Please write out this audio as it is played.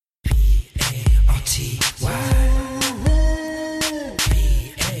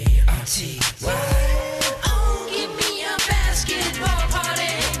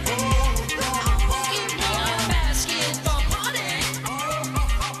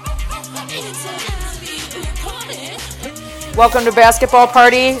Welcome to Basketball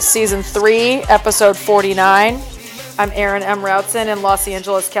Party, Season 3, Episode 49. I'm Aaron M. Routson in Los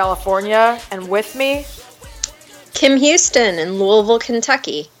Angeles, California, and with me, Kim Houston in Louisville,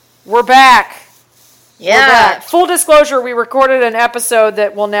 Kentucky. We're back. Yeah. We're back. Full disclosure, we recorded an episode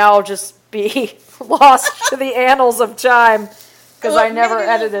that will now just be lost to the annals of time because I never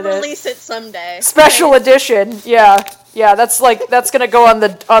edited it. Release it someday. Special edition, yeah. Yeah, that's gonna go on the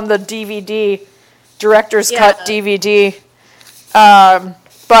DVD, director's cut DVD.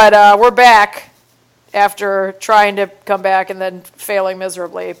 But we're back after trying to come back and then failing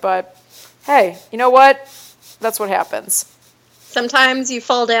miserably. But hey, you know what? That's what happens. Sometimes you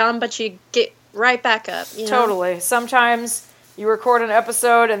fall down, but you get right back up. You know? Totally. Sometimes you record an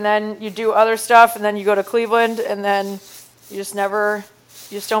episode and then you do other stuff and then you go to Cleveland and then you just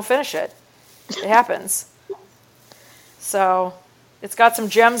don't finish it. It happens. So it's got some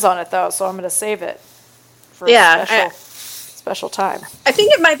gems on it though, so I'm going to save it for a special time. I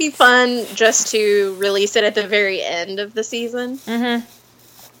think it might be fun just to release it at the very end of the season. Mm-hmm.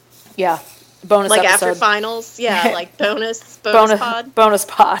 Yeah. Bonus like episode. After finals. Yeah, like bonus pod. Bonus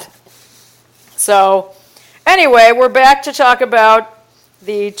pod. So, anyway, we're back to talk about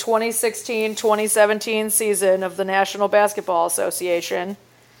the 2016-2017 season of the National Basketball Association.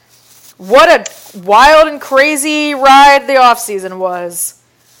 What a wild and crazy ride the offseason was.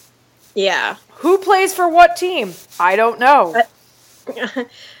 Yeah. Who plays for what team? I don't know.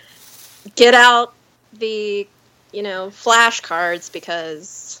 Get out the, flashcards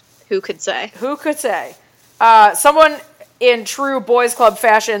because who could say? Who could say? Someone in true boys club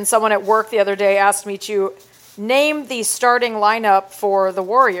fashion, someone at work the other day asked me to name the starting lineup for the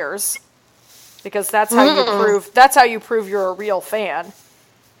Warriors because that's how you prove you're a real fan.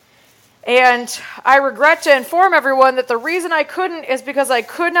 And I regret to inform everyone that the reason I couldn't is because I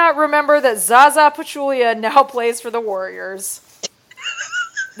could not remember that Zaza Pachulia now plays for the Warriors.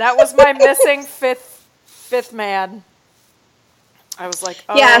 That was my missing fifth man. I was like,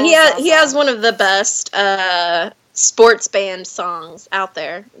 oh, yeah, he has one of the best sports band songs out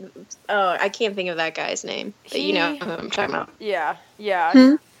there. Oh, I can't think of that guy's name, but you know who I'm talking about. Yeah.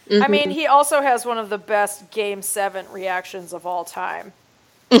 Mm-hmm. I mean, he also has one of the best Game 7 reactions of all time.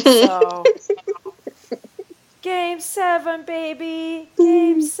 So, Game 7, baby.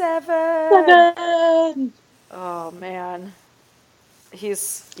 Game 7. Oh, man.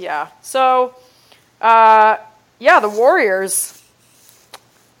 So, the Warriors.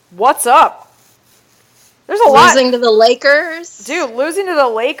 What's up? There's a lot. Losing to the Lakers. Dude, losing to the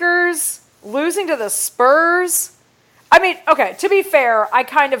Lakers. Losing to the Spurs. I mean, okay, to be fair, I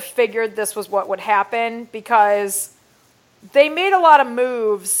kind of figured this was what would happen because they made a lot of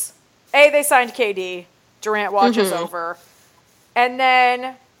moves. They signed KD. Durant watches over. And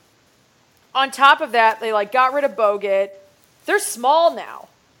then, on top of that, they, got rid of Bogut. They're small now.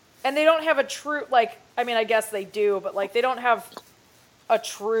 And they don't have a true, I guess they do, but, they don't have a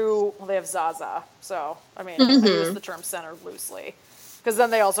true, they have Zaza. So, I use the term center loosely. Because then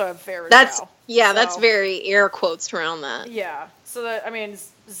they also have Varejao. That's very air quotes around that. Yeah. So,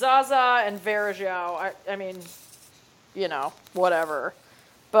 Zaza and Varejao, whatever.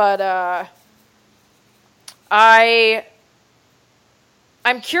 But I'm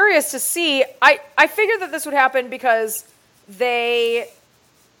curious to see. I figured that this would happen because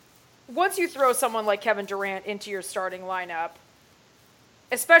once you throw someone like Kevin Durant into your starting lineup,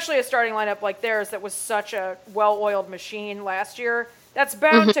 especially a starting lineup like theirs that was such a well-oiled machine last year, that's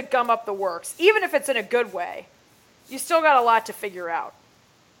bound to gum up the works. Even if it's in a good way, you still got a lot to figure out.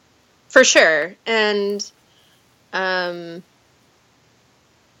 For sure. And and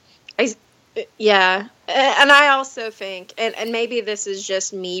I also think, and maybe this is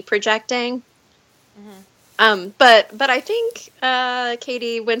just me projecting, but I think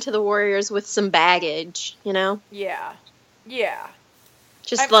KD went to the Warriors with some baggage, Yeah.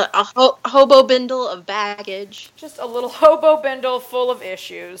 Just a hobo bindle of baggage. Just a little hobo bindle full of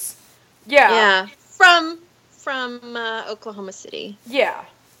issues. Yeah. From Oklahoma City. Yeah.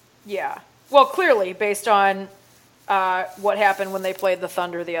 Well, clearly, based on what happened when they played the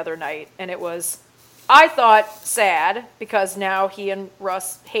Thunder the other night. And it was, I thought, sad, because now he and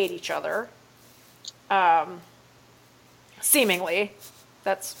Russ hate each other. Seemingly.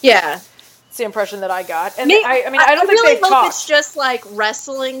 That's the impression that I got. And I don't think they've talked. It's just like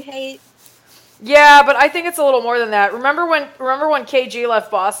wrestling hate. Yeah, but I think it's a little more than that. Remember when KG left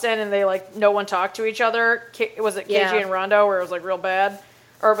Boston and they no one talked to each other? Was it KG and Rondo where it was real bad?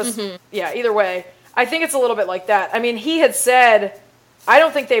 Or it was either way. I think it's a little bit like that. I mean, he had said, I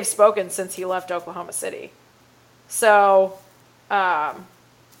don't think they've spoken since he left Oklahoma City. So,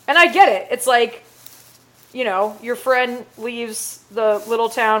 And I get it. It's like, you know, your friend leaves the little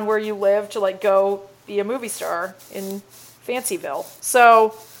town where you live to, like, go be a movie star in Fancyville.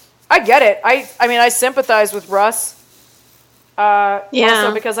 So, I get it. I mean, I sympathize with Russ.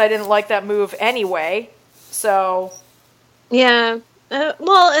 Also because I didn't like that move anyway. So. Yeah.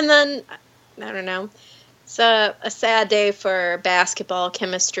 Well, and then, I don't know. It's a sad day for basketball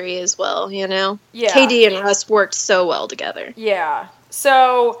chemistry as well, you know? Yeah. KD and Russ worked so well together. Yeah.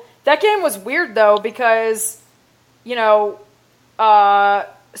 So, that game was weird, though, because, you know,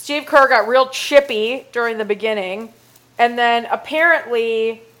 Steve Kerr got real chippy during the beginning. And then,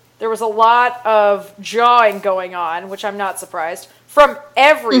 apparently, there was a lot of jawing going on, which I'm not surprised, from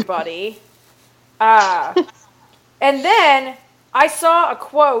everybody. And then, I saw a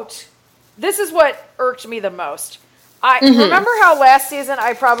quote. This is what irked me the most. I remember how last season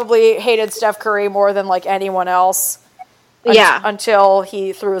I probably hated Steph Curry more than, like, anyone else. Until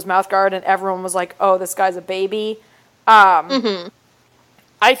he threw his mouth guard and everyone was like, oh, this guy's a baby. I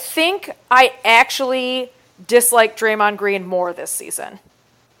think I actually dislike Draymond Green more this season.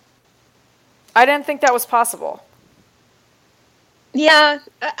 I didn't think that was possible. Yeah.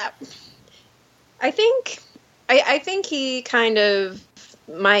 I think he kind of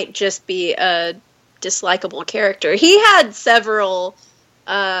might just be a dislikable character. He had several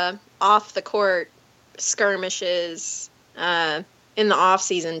off the court skirmishes in the off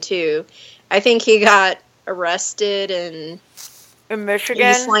season too. I think he got arrested in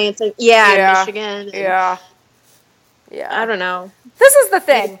Michigan. East Lansing. In Michigan. Yeah. I don't know. This is the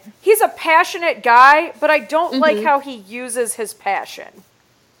thing. He's a passionate guy, but I don't like how he uses his passion.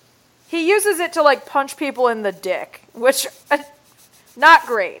 He uses it to, like, punch people in the dick, which not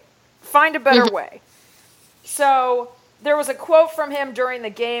great. Find a better way. So there was a quote from him during the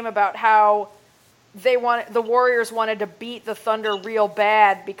game about how the Warriors wanted to beat the Thunder real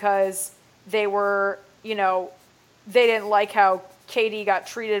bad because they were, you know, they didn't like how KD got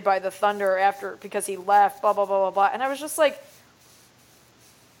treated by the Thunder because he left, blah, blah, blah, blah, blah. And I was just like,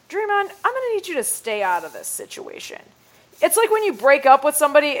 Draymond, I'm going to need you to stay out of this situation. It's like when you break up with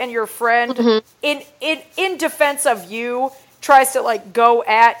somebody and your friend, in defense of you, tries to, like, go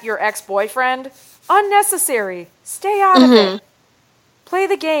at your ex-boyfriend. Unnecessary. Stay out of it. Play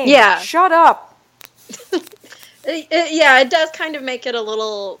the game. Yeah. Shut up. It does kind of make it a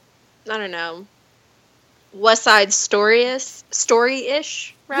little, I don't know, West Side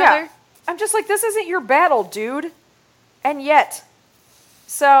Story-ish, rather. Yeah. I'm just like, this isn't your battle, dude. And yet.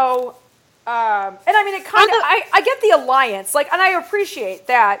 So, and I mean, it kind of, I get the alliance, like, and I appreciate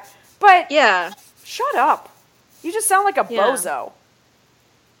that, but. Yeah. Shut up. You just sound like a bozo.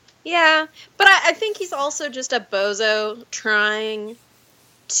 Yeah, but I think he's also just a bozo trying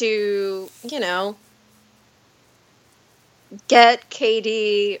to, you know, get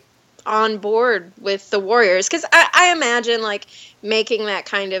KD on board with the Warriors. Because I imagine, like, making that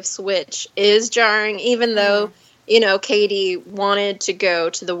kind of switch is jarring, even though, you know, KD wanted to go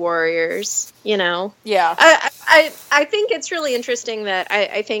to the Warriors, you know? Yeah. I think it's really interesting that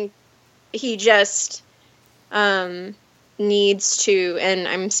I think he just needs to, and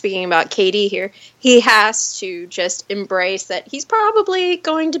I'm speaking about KD here, he has to just embrace that he's probably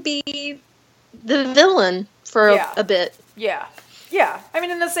going to be the villain for a bit. Yeah. Yeah. I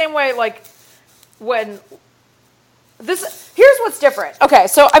mean, in the same way, like, here's what's different. Okay,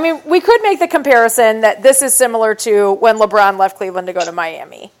 so, I mean, we could make the comparison that this is similar to when LeBron left Cleveland to go to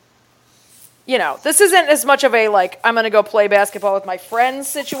Miami. You know, this isn't as much of a, like, I'm going to go play basketball with my friends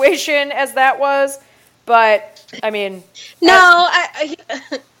situation as that was. But, I mean... No,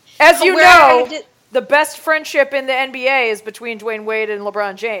 as you know, the best friendship in the NBA is between Dwayne Wade and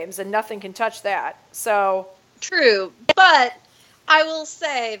LeBron James, and nothing can touch that. So... True, but I will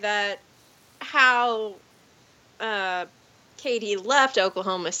say that how KD left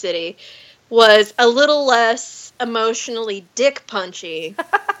Oklahoma City was a little less emotionally dick punchy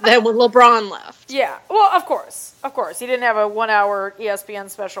than when LeBron left. Yeah, well, of course. Of course. He didn't have a 1-hour ESPN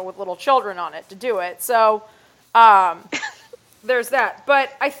special with little children on it to do it. So, there's that.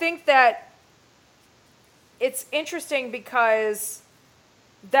 But I think that it's interesting because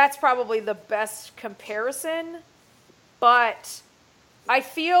that's probably the best comparison. But I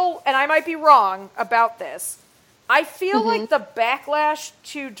feel, and I might be wrong about this, I feel like the backlash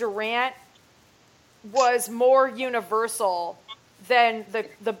to Durant was more universal than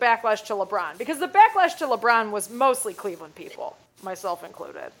the backlash to LeBron. Because the backlash to LeBron was mostly Cleveland people, myself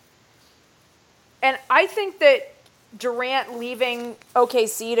included. And I think that Durant leaving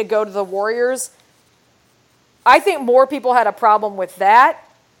OKC to go to the Warriors, I think more people had a problem with that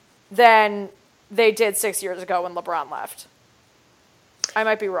than they did 6 years ago when LeBron left. I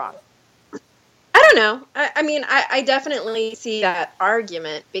might be wrong. I don't know. I mean, I definitely see that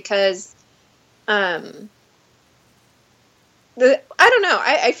argument because, I don't know.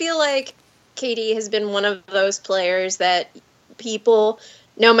 I feel like Katie has been one of those players that people,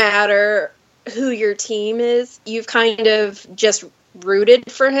 no matter who your team is, you've kind of just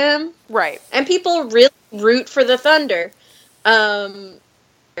rooted for him. Right. And people really root for the Thunder. I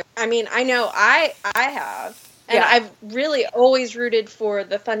mean, I know I have. And Yeah. I've really always rooted for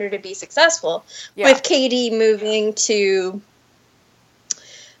the Thunder to be successful. Yeah. With KD moving to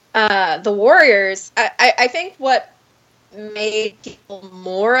the Warriors, I think what made people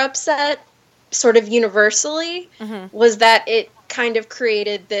more upset, sort of universally, was that it kind of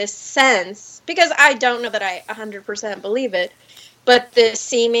created this sense, because I don't know that I 100% believe it, but this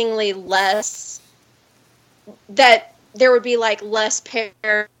seemingly less, that there would be like less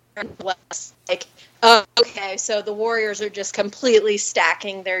pair, less like, oh, okay, so the Warriors are just completely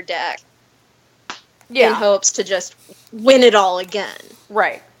stacking their deck in hopes to just win it all again.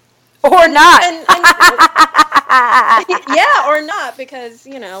 Right. Or not. Yeah, or not, because,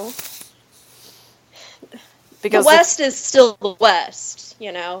 you know, because the West is still the West,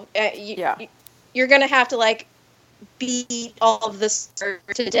 you know. You're going to have to, like, beat all of this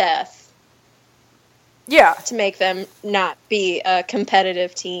to death. Yeah. To make them not be a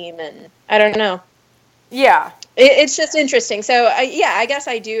competitive team, and I don't know. Yeah. It's just interesting. So, I guess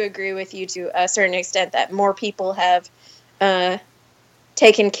I do agree with you to a certain extent that more people have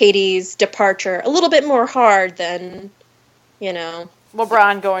taken Katie's departure a little bit more hard than, you know,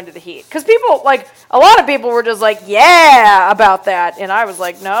 LeBron going to the Heat. Because people, like, a lot of people were just like, yeah, about that. And I was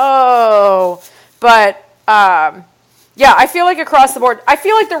like, no. But, yeah, I feel like across the board, I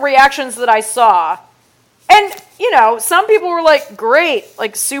feel like the reactions that I saw, and, you know, some people were like, great,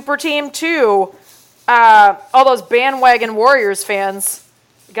 like, super team too. All those bandwagon Warriors fans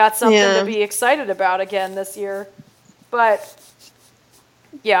got something to be excited about again this year. But,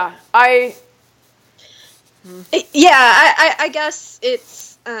 yeah, I guess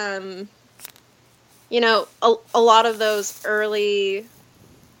it's, you know, a lot of those early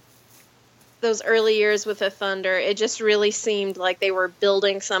years with the Thunder, it just really seemed like they were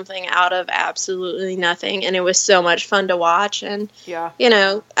building something out of absolutely nothing, and it was so much fun to watch. And you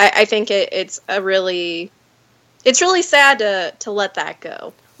know, I think it's really sad to let that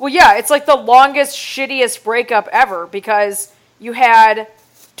go. Well, yeah, it's like the longest, shittiest breakup ever, because you had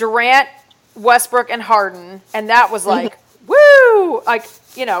Durant, Westbrook, and Harden, and that was like, woo! Like,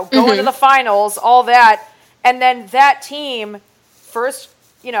 you know, going to the finals, all that. And then that team, first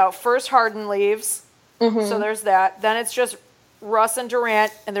Harden leaves, so there's that. Then it's just Russ and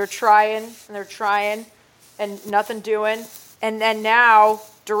Durant, and they're trying, and nothing doing. And then now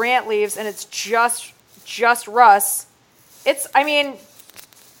Durant leaves, and it's just Russ. It's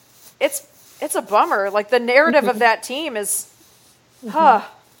a bummer. Like, the narrative of that team is,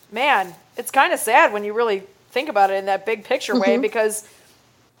 man, it's kind of sad when you really think about it in that big picture way, because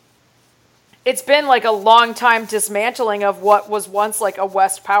it's been like a long time dismantling of what was once like a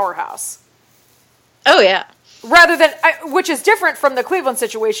West powerhouse. Oh, yeah. Rather than, which is different from the Cleveland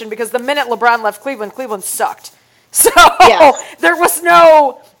situation, because the minute LeBron left Cleveland sucked. So there was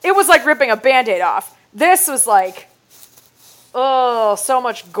it was like ripping a Band-Aid off. This was like, oh, so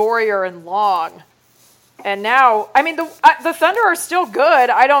much gorier and long. And now, I mean, the Thunder are still good.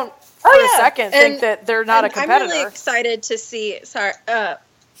 I don't for a second think that they're not a competitor. I'm really excited to see,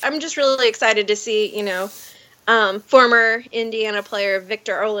 I'm just really excited to see, you know, former Indiana player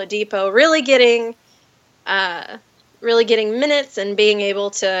Victor Oladipo really getting minutes and being able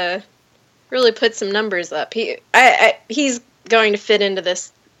to really put some numbers up. He's going to fit into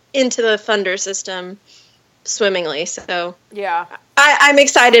the Thunder system swimmingly. So yeah, I'm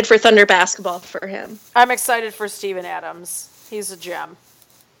excited for Thunder basketball for him. I'm excited for Steven Adams. He's a gem.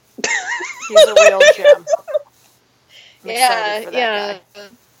 He's a real gem. Yeah.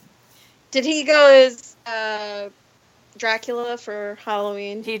 Did he go as Dracula for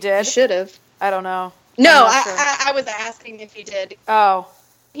Halloween? He did. He should have. I don't know. No, I was asking if he did. Oh,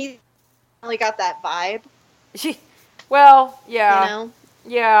 he only got that vibe. Well, yeah, you know?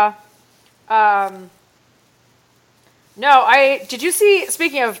 Yeah. No, did you see?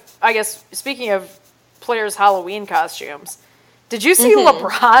 Speaking of players' Halloween costumes, did you see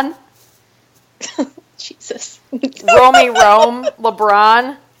LeBron? Jesus. Rome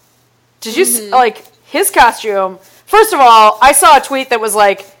LeBron. Did you see, like, his costume? First of all, I saw a tweet that was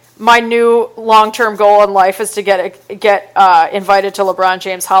like, my new long-term goal in life is to get invited to LeBron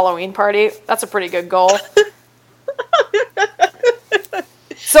James' Halloween party. That's a pretty good goal.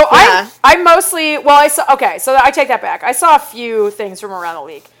 So Yeah. I mostly, well, so I take that back. I saw a few things from around the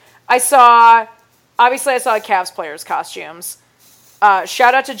league. Obviously I saw the Cavs players' costumes.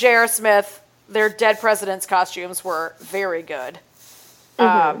 Shout out to J.R. Smith. Their dead president's costumes were very good.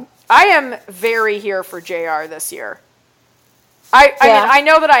 I am very here for JR this year. I mean, I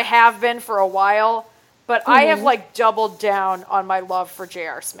know that I have been for a while, but I have like doubled down on my love for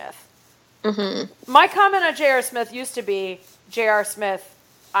J.R. Smith. My comment on J.R. Smith used to be, J.R. Smith,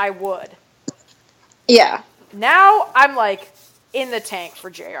 I would. Yeah. Now I'm like in the tank for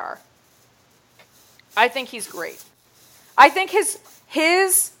JR. I think he's great. I think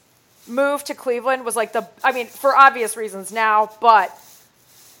his move to Cleveland was like for obvious reasons now, but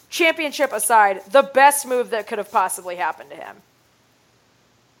championship aside, the best move that could have possibly happened to him.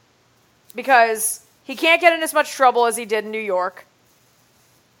 Because he can't get in as much trouble as he did in New York.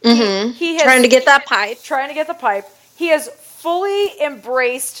 He has, trying to get that pipe. Trying to get the pipe. He has fully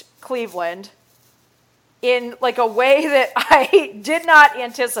embraced Cleveland in like a way that I did not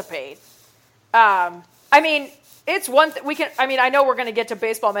anticipate. I mean, it's one I know we're going to get to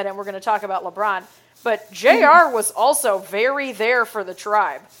Baseball Minute and we're going to talk about LeBron, but JR was also very there for the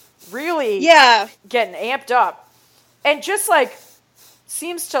tribe. Really getting amped up. And just like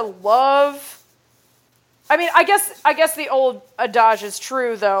seems to love. I mean, I guess the old adage is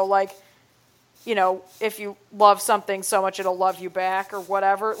true though, like, you know, if you love something so much it'll love you back or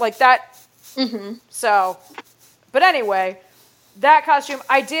whatever. Like that. So, but anyway, that costume.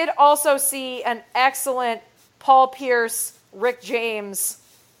 I did also see an excellent Paul Pierce, Rick James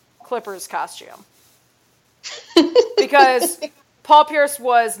Clippers costume. Because Paul Pierce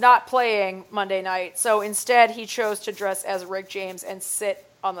was not playing Monday night, so instead he chose to dress as Rick James and sit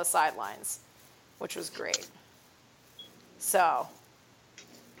on the sidelines, which was great. So,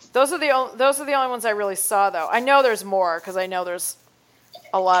 those are the only ones I really saw, though. I know there's more, because I know there's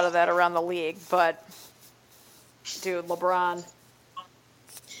a lot of that around the league, but, dude, LeBron.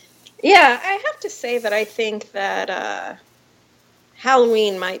 Yeah, I have to say that I think that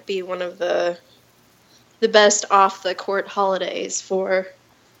Halloween might be one of the best off-the-court holidays for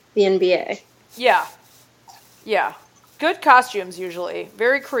the NBA. Yeah. Yeah. Good costumes, usually.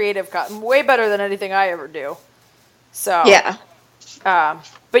 Very creative costumes. Way better than anything I ever do. So. Yeah.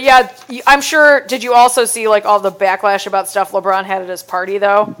 But yeah, I'm sure, did you also see like all the backlash about stuff LeBron had at his party,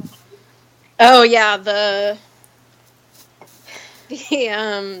 though? Oh, yeah, the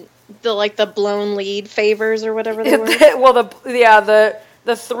like the blown lead favors or whatever they were. Well, the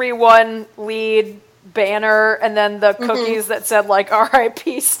 3-1 lead banner and then the cookies that said like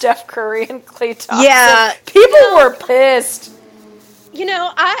R.I.P. Steph Curry and Klay Thompson. Yeah. People were pissed. You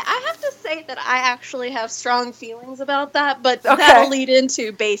know, I have to say that I actually have strong feelings about that, but that'll lead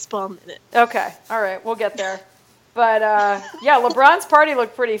into Baseball Minute. Okay. All right. We'll get there. But, yeah, LeBron's party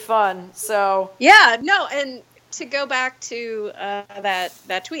looked pretty fun, so. Yeah, no, and to go back to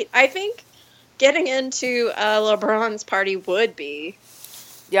that tweet, I think getting into LeBron's party would be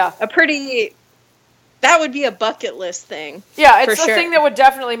that would be a bucket list thing. Yeah, it's a thing that would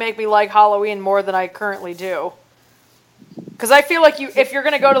definitely make me like Halloween more than I currently do. Because I feel like if you're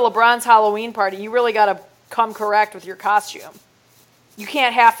going to go to LeBron's Halloween party, you really got to come correct with your costume. You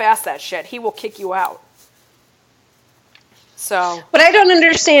can't half-ass that shit. He will kick you out. So. What I don't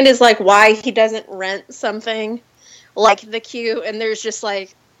understand is like why he doesn't rent something like the queue and there's just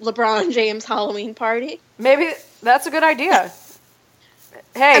like LeBron James Halloween party. Maybe that's a good idea.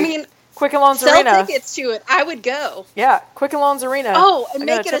 Hey, I mean, Quicken Loans sell Arena. tickets to it. I would go. Yeah, Quicken Loans Arena. Oh, and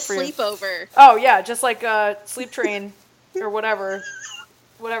make it a sleepover. Oh yeah, just like Sleep Train or whatever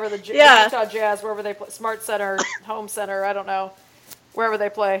the Utah Jazz, wherever they play, Smart Center, Home Center, I don't know, wherever they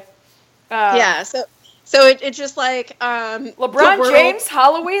play. Yeah, so it's just like LeBron James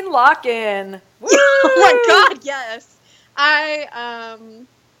Halloween lock-in. Oh my God, yes. I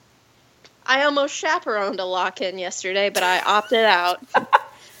almost chaperoned a lock-in yesterday, but I opted out.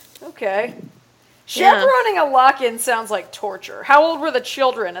 Okay. Chaperoning a lock-in sounds like torture. How old were the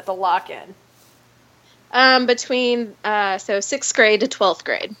children at the lock-in? Between 6th grade to 12th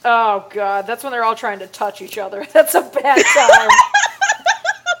grade. Oh God, that's when they're all trying to touch each other. That's a bad time.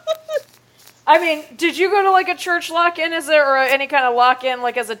 I mean, did you go to like a church lock-in? Is there or any kind of lock-in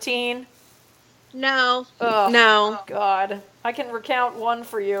like as a teen? No. Ugh, no. God, I can recount one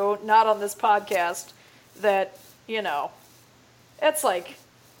for you, not on this podcast. That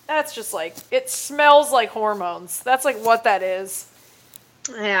that's just like it smells like hormones. That's like what that is.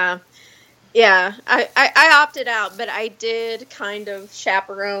 Yeah. Yeah, I opted out, but I did kind of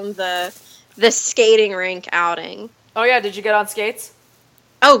chaperone the skating rink outing. Oh yeah, did you get on skates?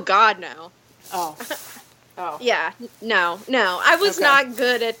 Oh God, no. Oh. Oh. Yeah, no. I was Okay. not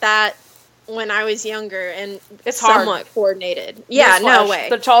good at that when I was younger and It's hard. somewhat coordinated. Yeah, no Newsflash, way.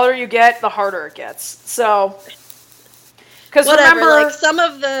 The taller you get, the harder it gets. So, because Whatever, remember, like some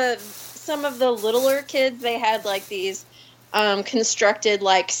of the littler kids, they had like these constructed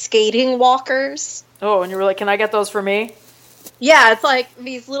like skating walkers. oh, and you were like, "Can I get those for me?" Yeah, it's like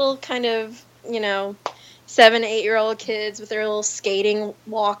these little kind of, 7, 8-year-old kids with their little skating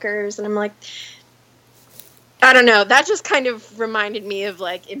walkers, and I'm like, I don't know. That just kind of reminded me of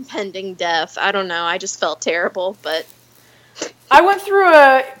like impending death. I don't know. I just felt terrible, but I went through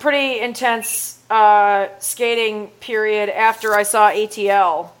a pretty intense skating period after I saw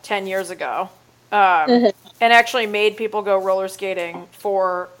ATL 10 years ago, and actually made people go roller skating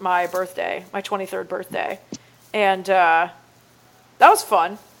for my birthday, my 23rd birthday, and that was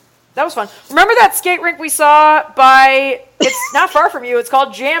fun. That was fun. Remember that skate rink we saw by? It's not far from you. It's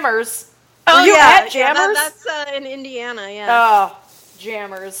called Jammers. Were you at Jammers? That's in Indiana. Yeah. Oh,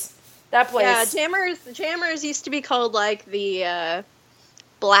 Jammers. That place. Yeah, Jammers used to be called like the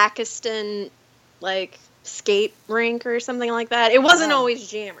Blackiston like skate rink or something like that. It wasn't always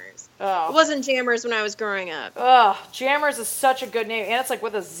Jammers. Oh. It wasn't Jammers when I was growing up. Oh, Jammers is such a good name, and it's like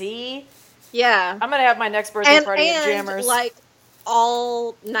with a Z. Yeah. I'm gonna have my next birthday party at Jammers. Like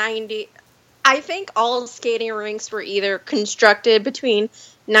all 90, I think all skating rinks were either constructed between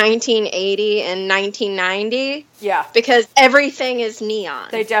 1980 and 1990. Yeah, because everything is neon.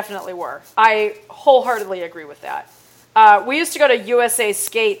 they definitely were. I wholeheartedly agree with that. We used to go to USA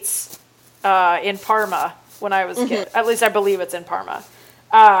Skates in Parma when I was a kid. At least I believe it's in Parma.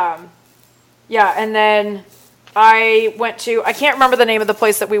 Yeah, and then I went to, I can't remember the name of the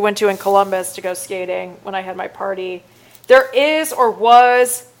place that we went to in Columbus to go skating when I had my party. There is or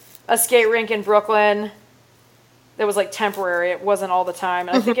was a skate rink in Brooklyn that was like temporary. It wasn't all the time.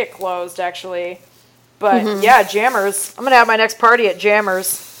 And I think it closed actually. But yeah, Jammers. I'm going to have my next party at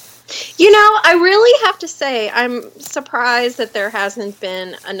Jammers. I really have to say, I'm surprised that there hasn't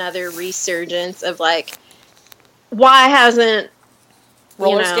been another resurgence of like, why hasn't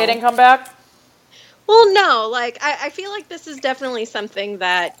Roller skating come back? Well, no, like I feel like this is definitely something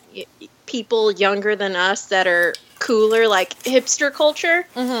that people younger than us that are cooler, like hipster culture.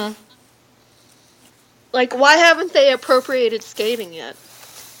 Mm-hmm. Like, why haven't they appropriated skating yet?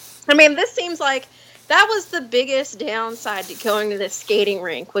 I mean, this seems like that was the biggest downside to going to this skating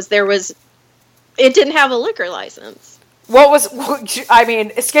rink was it didn't have a liquor license. I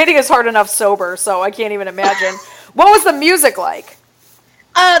mean, skating is hard enough sober, so I can't even imagine. What was the music like?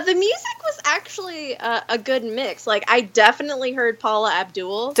 The music was actually a good mix. Like, I definitely heard Paula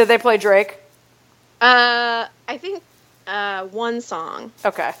Abdul. Did they play Drake? I think one song.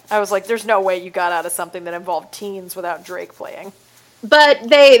 Okay. I was like, there's no way you got out of something that involved teens without Drake playing. But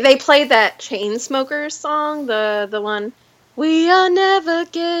they played that Chainsmokers song, the one, "We Are Never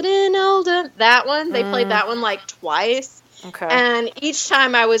Getting Older." That one, they played that one like twice. Okay. And each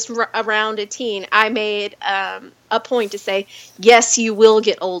time I was around a teen, I made a point to say, "Yes, you will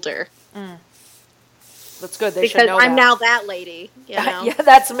get older." That's good. They because should know I'm that. now that lady. You know? Yeah,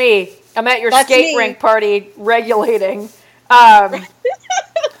 that's me. I'm at your That's skate me. rink party regulating. I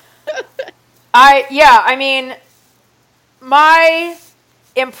mean, my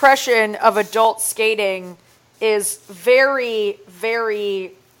impression of adult skating is very,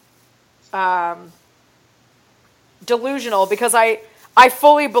 very delusional because I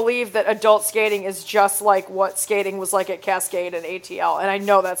fully believe that adult skating is just like what skating was like at Cascade and ATL, and I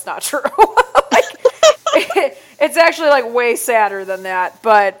know that's not true. It's actually like way sadder than that,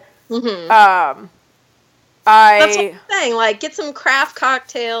 but That's what I'm saying. Like, get some craft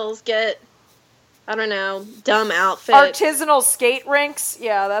cocktails, get, I don't know, dumb outfit. Artisanal skate rinks.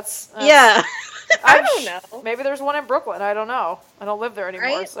 Yeah, that's yeah. I don't know. Maybe there's one in Brooklyn. I don't know. I don't live there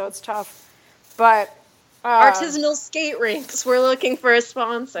anymore, Right? so it's tough. But Artisanal skate rinks. We're looking for a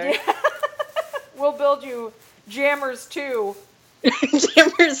sponsor. we'll build you Jammers too.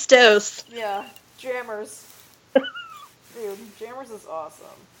 Jammers Dose. Yeah, Jammers. Dude, Jammers is awesome.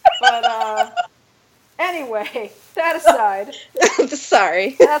 But anyway, that aside,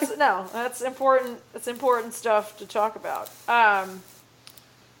 Sorry. that's important. It's important stuff to talk about.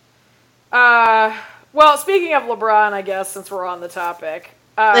 Well, speaking of LeBron, I guess since we're on the topic,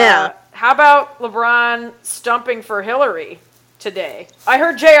 Yeah. How about LeBron stumping for Hillary today? I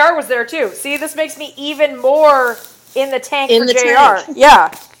heard JR was there too. See, this makes me even more in the tank for JR. tank.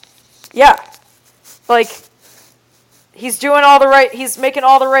 Yeah. Like, he's making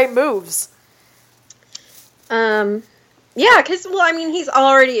all the right moves. Yeah, because, well, I mean,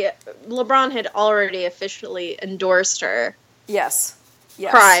 LeBron had already officially endorsed her Yes.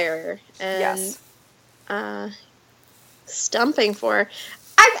 prior. And Yes. stumping for.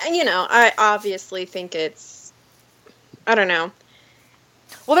 I obviously think it's, I don't know.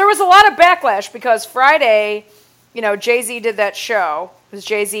 Well, there was a lot of backlash because Friday, Jay-Z did that show. It was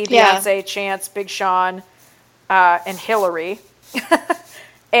Jay-Z, Beyonce, Yeah. Chance, Big Sean, and Hillary.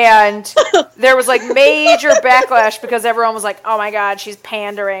 And there was like major backlash because everyone was like, oh my God, she's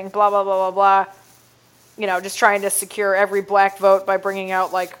pandering, blah, blah, blah, blah, blah. Just trying to secure every black vote by bringing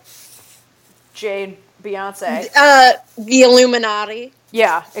out like Jay and Beyonce. The Illuminati.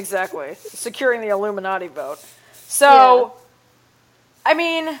 Yeah, exactly. Securing the Illuminati vote. So, I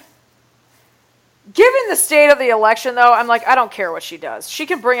mean, given the state of the election, though, I'm like, I don't care what she does. She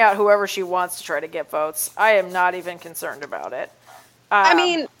can bring out whoever she wants to try to get votes. I am not even concerned about it. I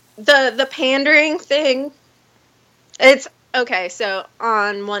mean, the pandering thing, it's, okay, so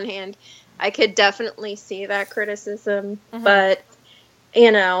on one hand, I could definitely see that criticism, but,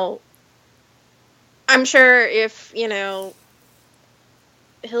 I'm sure if,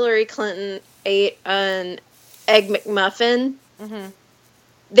 Hillary Clinton ate an Egg McMuffin,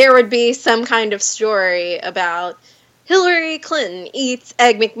 there would be some kind of story about Hillary Clinton eats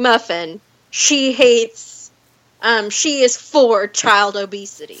Egg McMuffin. She hates, she is for child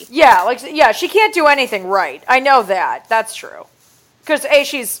obesity. Yeah, she can't do anything right. I know that. That's true. Because A,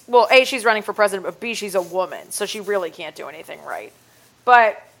 she's running for president, but B, she's a woman, so she really can't do anything right.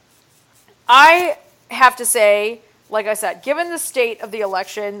 But I have to say, like I said, given the state of the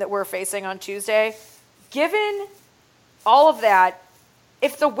election that we're facing on Tuesday, given all of that,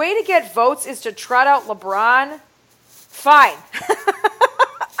 if the way to get votes is to trot out LeBron, fine.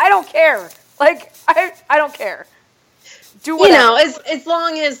 I don't care. Like, I don't care. Do whatever. As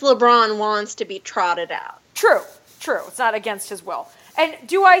long as LeBron wants to be trotted out. True. It's not against his will. And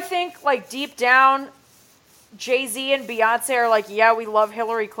do I think, like, deep down, Jay-Z and Beyonce are like, yeah, we love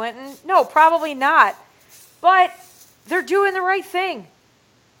Hillary Clinton? No, probably not. But they're doing the right thing.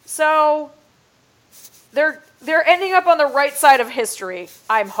 So they're ending up on the right side of history,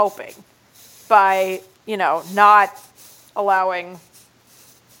 I'm hoping, by, not allowing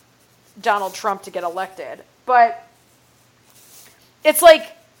Donald Trump to get elected. But it's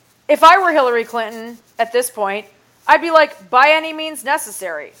like, if I were Hillary Clinton at this point, I'd be like, by any means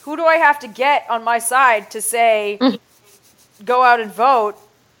necessary. Who do I have to get on my side to say, go out and vote?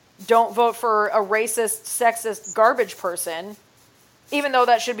 Don't vote for a racist, sexist, garbage person, even though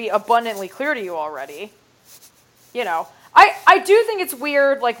that should be abundantly clear to you already. I do think it's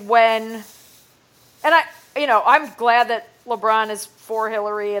weird, like, when, and I'm glad that LeBron is for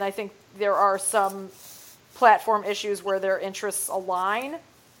Hillary, and I think there are some platform issues where their interests align.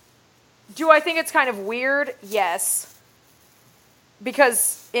 Do I think it's kind of weird? Yes.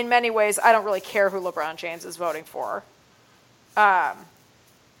 Because in many ways, I don't really care who LeBron James is voting for. But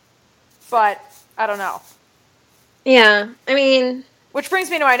I don't know. Yeah, I mean... Which brings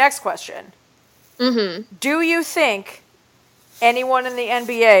me to my next question. Do you think anyone in the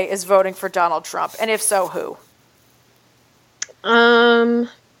NBA is voting for Donald Trump? And if so, who? Are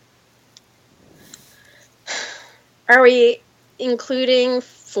we including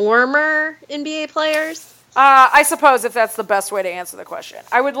former NBA players? I suppose if that's the best way to answer the question.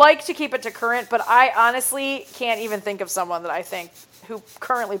 I would like to keep it to current, but I honestly can't even think of someone that I think who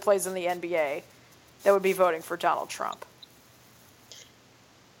currently plays in the NBA that would be voting for Donald Trump.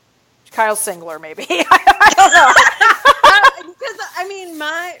 Kyle Singler, maybe. I don't know. Because, I mean,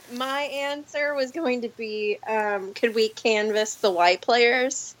 my answer was going to be, could we canvass the white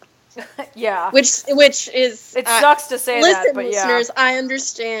players? Yeah. Which is... It sucks to say that, but yeah. Listen, listeners, I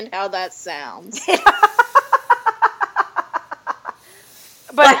understand how that sounds.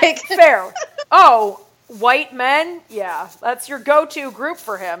 But fair. Oh, white men? Yeah, that's your go-to group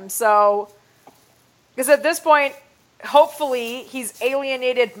for him. So, because at this point, hopefully, he's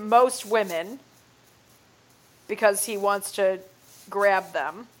alienated most women because he wants to grab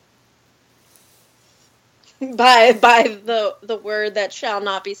them. By the word that shall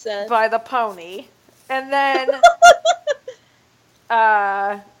not be said. By the pony. And then,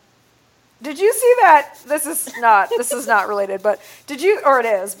 did you see that? This is not related, but or it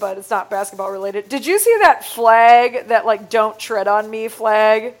is, but it's not basketball related. Did you see that flag, that like "Don't tread on me"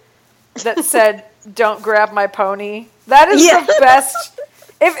 flag that said "Don't grab my pony"? That is the best.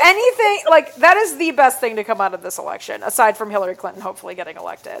 If anything, like, that is the best thing to come out of this election, aside from Hillary Clinton hopefully getting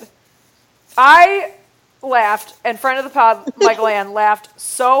elected. I laughed, and friend of the pod, Michael Ann, laughed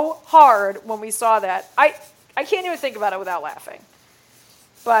so hard when we saw that. I can't even think about it without laughing.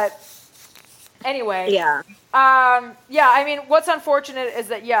 But anyway. Yeah. I mean, what's unfortunate is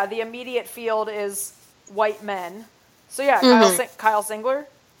that, the immediate field is white men. So, Kyle Singler.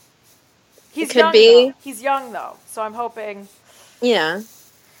 He's could young, be. though. He's young, though. So I'm hoping. Yeah.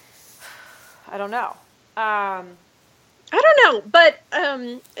 I don't know. I don't know, but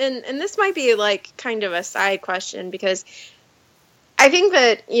and this might be like kind of a side question, because I think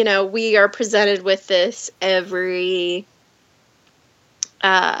that, you know, we are presented with this every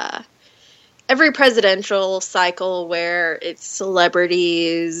presidential cycle, where it's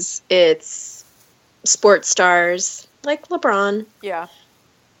celebrities, it's sports stars like LeBron, Yeah.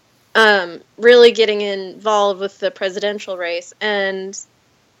 really getting involved with the presidential race. And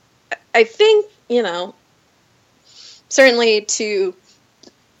I think, you know, certainly to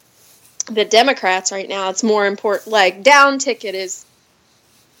the Democrats right now, it's more important. Like, down ticket is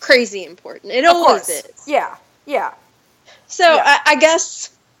crazy important. It always is. Yeah. Yeah. So I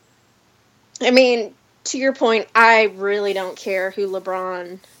guess, I mean, to your point, I really don't care who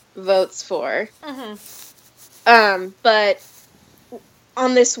LeBron votes for. But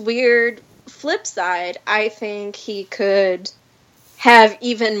on this weird flip side, I think he could have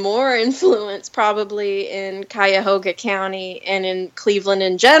even more influence probably in Cuyahoga County and in Cleveland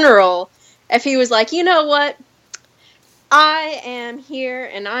in general if he was like, you know what, I am here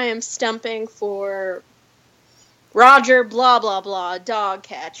and I am stumping for Roger blah blah blah dog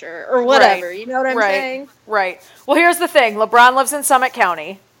catcher or whatever. Right. You know what I'm saying? Right. Well, here's the thing. LeBron lives in Summit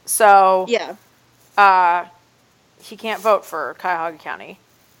County, so Yeah. he can't vote for Cuyahoga County.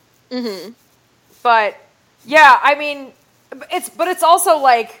 Mm-hmm. But yeah, I mean, it's also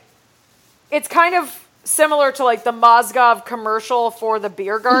like, it's kind of similar to like the Mozgov commercial for the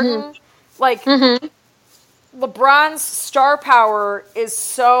beer garden. Like, LeBron's star power is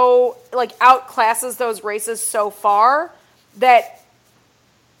so, like, outclasses those races so far that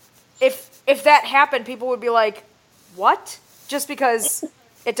if that happened, people would be like, what? Just because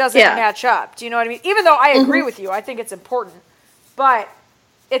it doesn't match up. Do you know what I mean? Even though I agree with you, I think it's important. But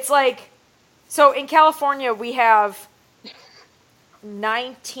it's like, so in California, we have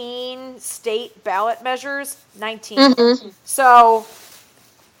 19 state ballot measures. 19. So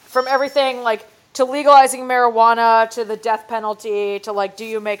from everything, like, to legalizing marijuana, to the death penalty, to, like, do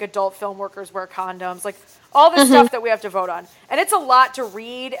you make adult film workers wear condoms? Like, all this stuff that we have to vote on. And it's a lot to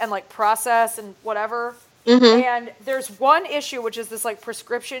read and, like, process and whatever. And there's one issue, which is this, like,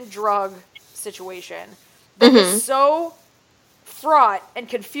 prescription drug situation that is so fraught and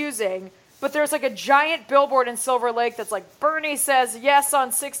confusing. But there's, like, a giant billboard in Silver Lake that's like, Bernie says yes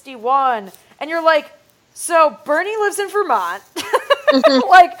on 61. And you're like, so Bernie lives in Vermont.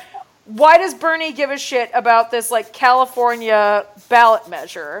 Like, why does Bernie give a shit about this, like, California ballot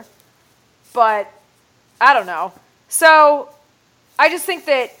measure? But I don't know. So I just think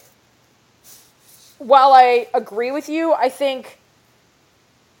that while I agree with you, I think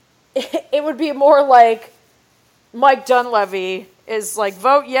it would be more like Mike Dunleavy is like,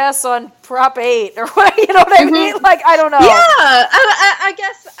 vote yes on Prop 8 or what, you know what I mean? Like, I don't know. Yeah,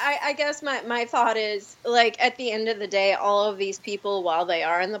 I guess my thought is, like, at the end of the day, all of these people, while they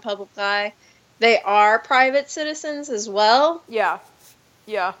are in the public eye, they are private citizens as well. Yeah.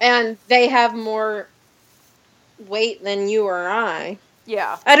 Yeah. And they have more weight than you or I.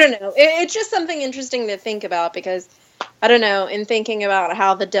 Yeah. I don't know. It's just something interesting to think about, because, I don't know, in thinking about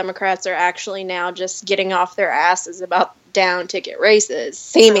how the Democrats are actually now just getting off their asses about down ticket races,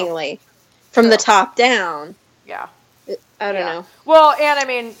 seemingly, from the top down. Yeah. I don't know. Well, and I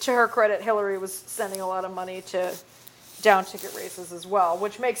mean, to her credit, Hillary was sending a lot of money to down ticket races as well,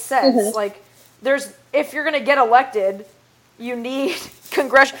 which makes sense. Like, if you're going to get elected, you need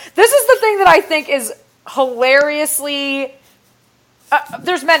congressional. This is the thing that I think is hilariously.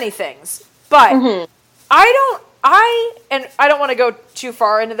 There's many things, but I don't want to go too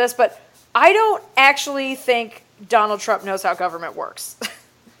far into this, but I don't actually think Donald Trump knows how government works.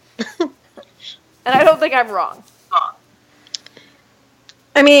 And I don't think I'm wrong.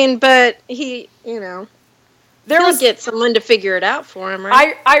 I mean, but he, he'll get someone to figure it out for him,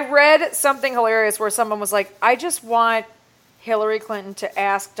 right? I read something hilarious where someone was like, I just want Hillary Clinton to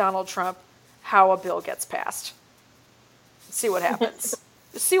ask Donald Trump how a bill gets passed. See what happens.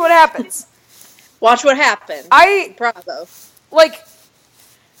 See what happens. Watch what happens. Bravo. Like,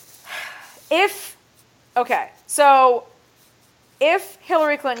 if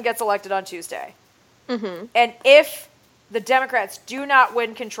Hillary Clinton gets elected on Tuesday, and if the Democrats do not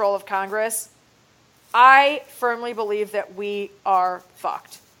win control of Congress, I firmly believe that we are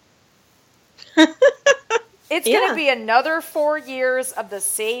fucked. It's going to be another 4 years of the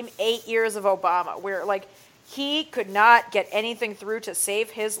same 8 years of Obama, where, like, he could not get anything through to save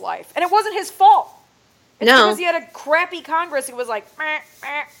his life. And it wasn't his fault. It's because he had a crappy Congress who was like, meh,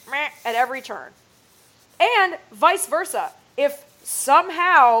 meh, meh, at every turn. And vice versa. If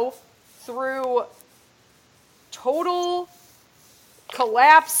somehow through total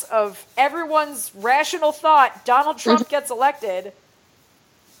collapse of everyone's rational thought, Donald Trump gets elected,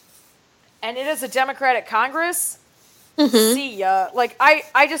 and it is a Democratic Congress, see ya. Like,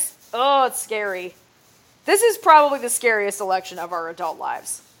 I just, it's scary. This is probably the scariest election of our adult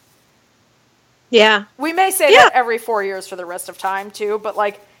lives. Yeah. We may say that every 4 years for the rest of time, too, but,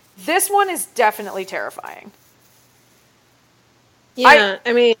 like, this one is definitely terrifying. Yeah,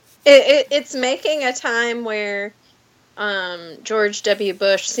 I mean, it's making a time where George W.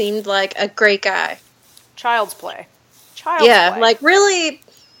 Bush seemed like a great guy. Child's play. Child's play. Like, really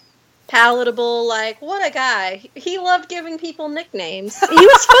palatable, like, what a guy. He loved giving people nicknames. He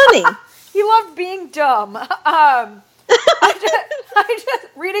was funny. He loved being dumb. I just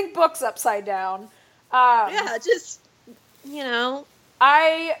reading books upside down. Just, you know.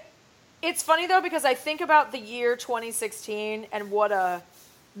 It's funny, though, because I think about the year 2016 and what a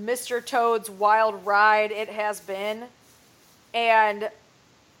Mr. Toad's wild ride it has been. And,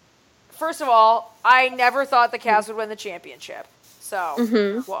 first of all, I never thought the Cavs would win the championship.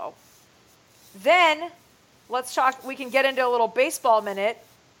 So, whoa. Then, let's talk, we can get into a little baseball minute.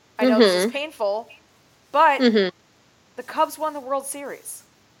 I know this is painful, but the Cubs won the World Series.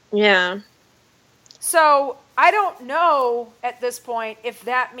 Yeah. So, I don't know at this point if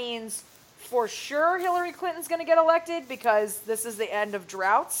that means for sure Hillary Clinton's going to get elected because this is the end of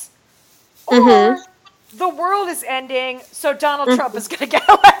droughts, or the world is ending, so Donald Trump is going to get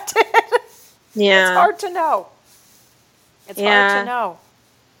elected. Yeah. It's hard to know. It's hard to know.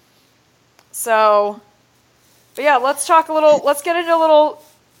 So, but yeah, let's get into a little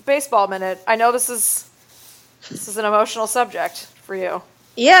baseball minute. I know this is an emotional subject for you.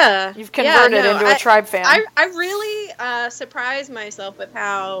 Yeah. You've converted into a Tribe fan. I really surprised myself with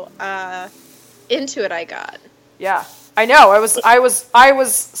how into it I got. Yeah. I know. I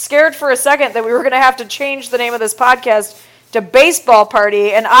was scared for a second that we were going to have to change the name of this podcast to Baseball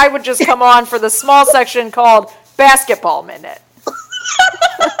Party, and I would just come on for the small section called Basketball Minute.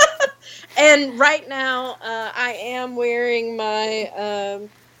 And right now, I am wearing my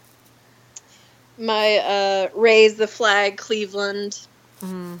Raise the Flag Cleveland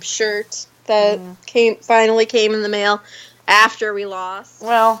shirt that finally came in the mail after we lost.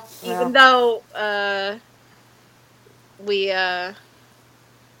 Well, even though we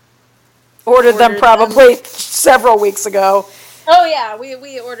ordered them probably several weeks ago. Oh yeah,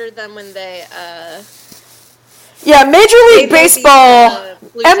 we ordered them when they Major League Baseball,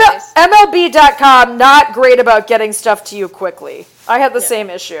 MLB.com, not great about getting stuff to you quickly. I had the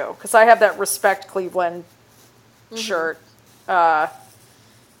same issue, because I have that Respect Cleveland shirt.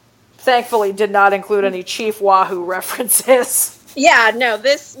 Thankfully did not include any Chief Wahoo references. Yeah, no,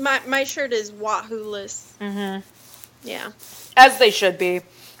 my shirt is Wahoo-less. Yeah. As they should be.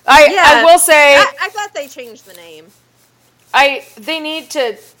 I will say... I thought they changed the name. They need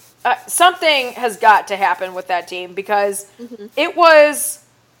to... something has got to happen with that team because it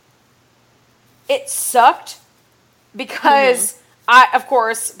sucked because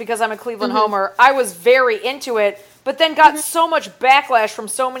because I'm a Cleveland homer, I was very into it, but then got so much backlash from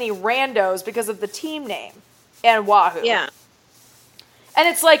so many randos because of the team name and Wahoo. Yeah. And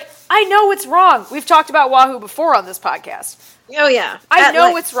it's like, I know it's wrong. We've talked about Wahoo before on this podcast. Oh, yeah. I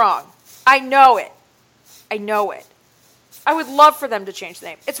know it's wrong. I know it. I would love for them to change the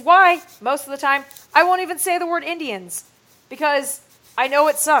name. It's why, most of the time, I won't even say the word Indians. Because I know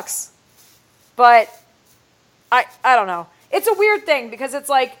it sucks. But, I don't know. It's a weird thing, because it's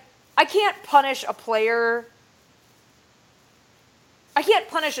like, I can't punish a player. I can't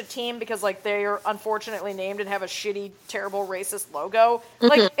punish a team because, like, they're unfortunately named and have a shitty, terrible, racist logo.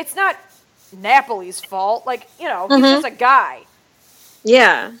 Like, it's not Napoli's fault. Like, he's just a guy.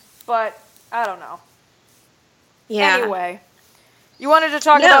 Yeah. But, I don't know. Yeah. Anyway, you wanted to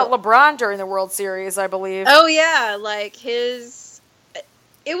talk about LeBron during the World Series, I believe. Oh, yeah. Like, it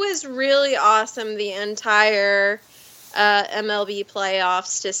was really awesome the entire MLB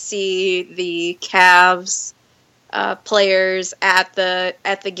playoffs to see the Cavs players at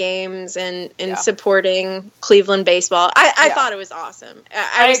the games and supporting Cleveland baseball. I thought it was awesome.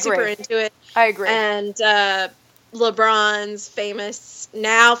 I was super into it. I agree. And LeBron's famous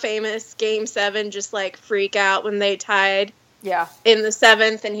Game 7 just like freak out when they tied in the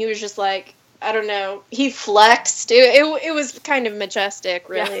 7th, and he was just like, I don't know, he flexed. It was kind of majestic,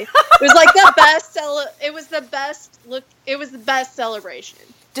 really. It was like the best it was the best celebration.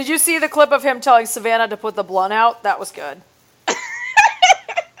 Did you see the clip of him telling Savannah to put the blunt out? That was good.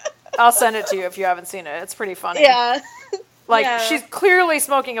 I'll send it to you if you haven't seen it. It's pretty funny. Yeah. Like, she's clearly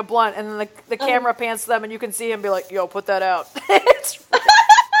smoking a blunt, and then the camera pans to them, and you can see him be like, yo, put that out.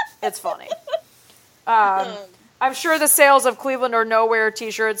 It's funny. I'm sure the sales of Cleveland or Nowhere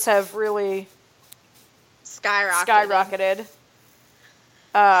t-shirts have really skyrocketed.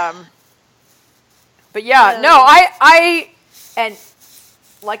 But yeah, no, I and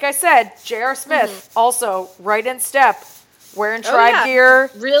like I said, J.R. Smith also right in step, wearing tribe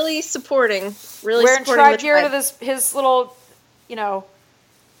gear, really supporting wearing tribe gear to his little,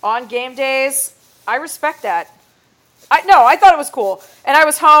 on game days. I respect that. I thought it was cool, and I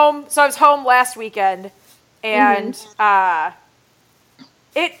was home last weekend, and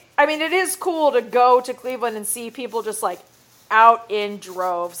it is cool to go to Cleveland and see people just like out in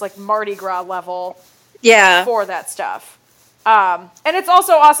droves, like Mardi Gras level. Yeah. For that stuff. And it's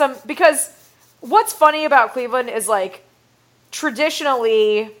also awesome because what's funny about Cleveland is like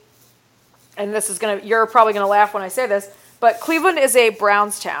traditionally, and you're probably going to laugh when I say this, but Cleveland is a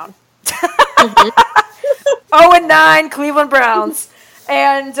Browns town. 0-9 Cleveland Browns.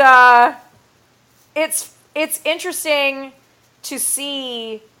 And it's interesting to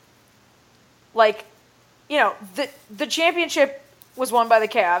see, like, the championship was won by the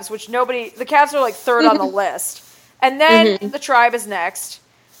Cavs, the Cavs are like third on the list. And then the Tribe is next.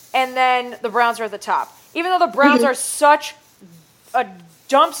 And then the Browns are at the top. Even though the Browns are such a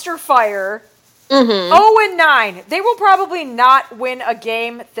dumpster fire, 0-9, they will probably not win a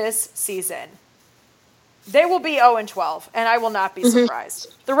game this season. They will be 0-12, and I will not be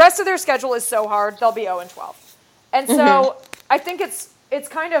surprised. The rest of their schedule is so hard, they'll be 0-12. And so I think it's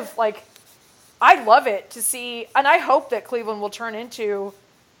kind of like, I love it to see, and I hope that Cleveland will turn into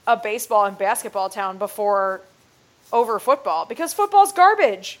a baseball and basketball town over football, because football's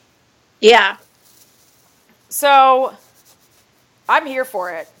garbage. Yeah. So, I'm here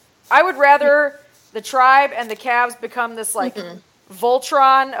for it. I would rather the Tribe and the Cavs become this, like,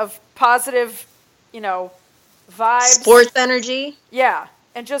 Voltron of positive, vibes. Sports energy. Yeah.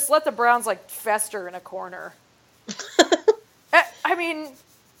 And just let the Browns, like, fester in a corner. I mean,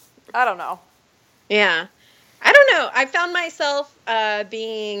 I don't know. Yeah. I don't know. I found myself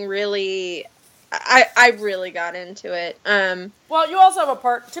being really... I really got into it. Well, you also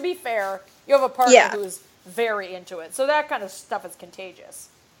have to be fair, you have a partner who's very into it. So that kind of stuff is contagious.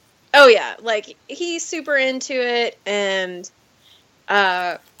 Oh, yeah. Like, he's super into it. And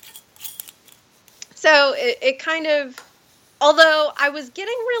so it kind of... Although I was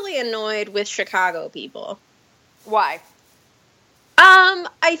getting really annoyed with Chicago people. Why?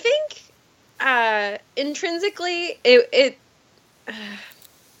 I think... intrinsically, it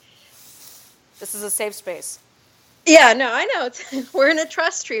this is a safe space. Yeah, no, I know. We're in a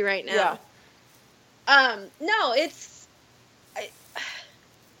trust tree right now. Yeah. No, it's...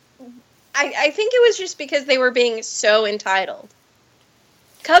 I think it was just because they were being so entitled.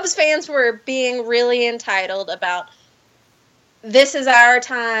 Cubs fans were being really entitled about, this is our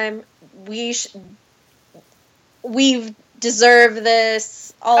time, we deserve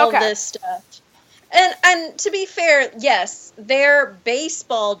this, all of this stuff. And to be fair, yes, their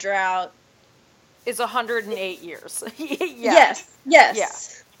baseball drought is 108 years. Yes. Yeah.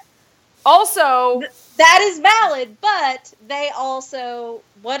 Also, that is valid, but they also,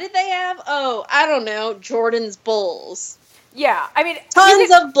 what did they have? Oh, I don't know, Jordan's Bulls. Yeah, I mean,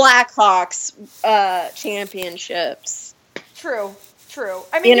 tons of Blackhawks championships. True.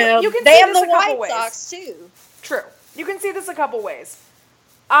 I mean, you can they see have this the a couple White ways. Sox too. True. You can see this a couple ways.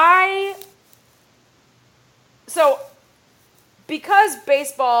 So, because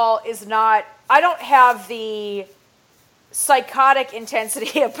baseball is not, I don't have the psychotic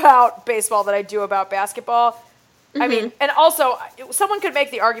intensity about baseball that I do about basketball. I mean, and also, someone could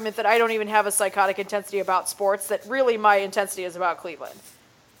make the argument that I don't even have a psychotic intensity about sports, that really my intensity is about Cleveland.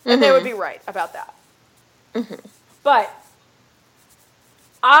 And they would be right about that. But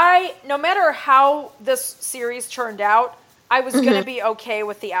no matter how this series turned out, I was going to be okay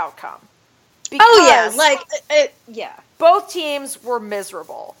with the outcome. Because both teams were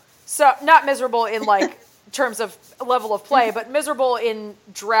miserable. So, not miserable in, like, terms of level of play, but miserable in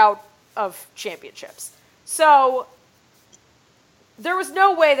drought of championships. So, there was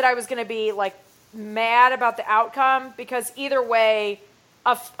no way that I was going to be, like, mad about the outcome, because either way,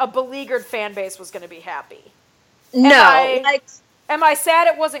 a beleaguered fan base was going to be happy. Am I sad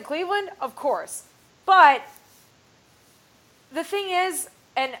it wasn't Cleveland? Of course. But the thing is,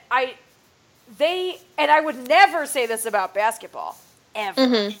 and I would never say this about basketball,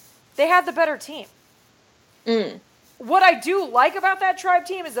 ever. They had the better team. What I do like about that Tribe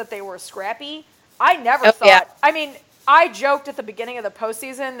team is that they were scrappy. I never thought... Yeah. I mean, I joked at the beginning of the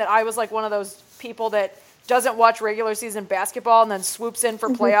postseason that I was like one of those people that doesn't watch regular season basketball and then swoops in for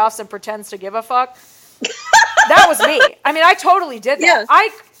playoffs and pretends to give a fuck. That was me. I mean, I totally did that. Yeah.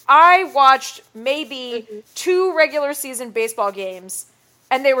 I watched maybe 2 regular season baseball games,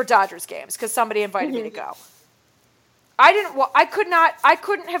 and they were Dodgers games because somebody invited me to go. I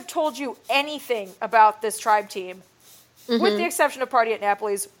couldn't have told you anything about this Tribe team, with the exception of Party at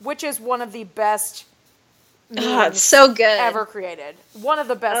Napoli's, which is one of the best it's so good. ever created. One of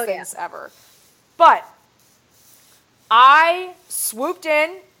the best things ever. But I swooped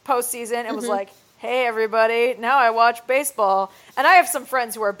in postseason and was like, hey, everybody, now I watch baseball. And I have some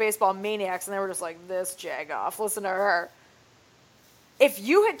friends who are baseball maniacs, and they were just like, this jagoff, listen to her. If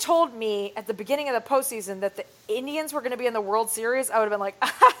you had told me at the beginning of the postseason that the Indians were going to be in the World Series, I would have been like,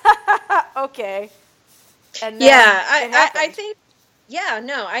 okay. And then I think,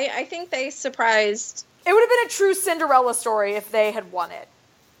 I think they surprised. It would have been a true Cinderella story if they had won it.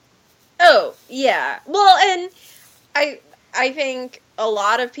 Oh, yeah. Well, and I think a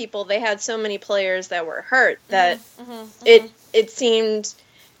lot of people, they had so many players that were hurt that it seemed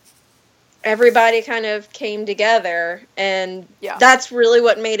everybody kind of came together, and that's really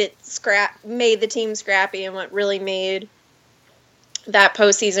what made the team scrappy, and what really made that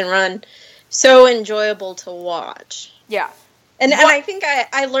postseason run so enjoyable to watch. Yeah. And I think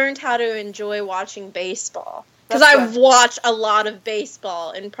I learned how to enjoy watching baseball. Because I've watched a lot of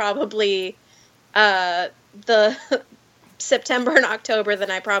baseball in probably the September and October than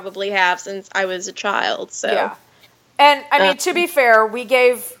I probably have since I was a child. So yeah. And I mean, to be fair, we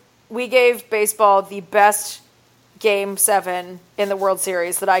gave baseball the best Game 7 in the World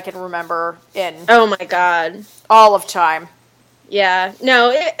Series that I can remember in oh my God, all of time. Yeah,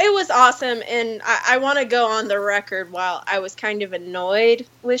 no, it was awesome, and I want to go on the record, while I was kind of annoyed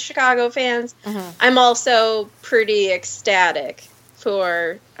with Chicago fans, I'm also pretty ecstatic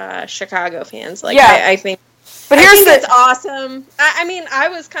for Chicago fans. Like, I think, but I think it's awesome. I mean,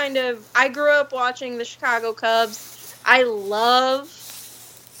 I grew up watching the Chicago Cubs. I love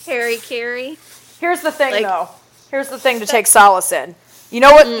Harry Carey. Here's the thing, though. Here's the thing to take solace in. You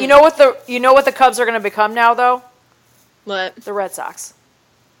know what? You know what the Cubs are going to become now, though. What? The Red Sox.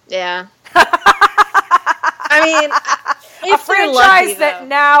 Yeah. I mean, a franchise that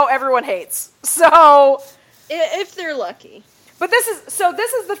now everyone hates. So, if they're lucky. But this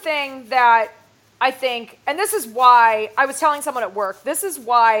is the thing that I think, and this is why I was telling someone at work, this is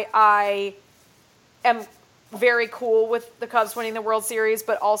why I am very cool with the Cubs winning the World Series,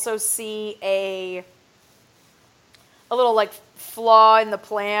 but also see a little like flaw in the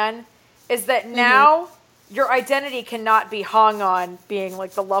plan, is that now your identity cannot be hung on being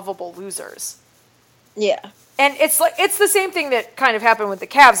like the lovable losers. Yeah. And it's the same thing that kind of happened with the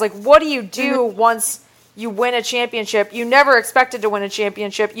Cavs. Like, what do you do once you win a championship? You never expected to win a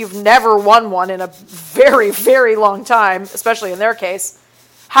championship. You've never won one in a very, very long time, especially in their case.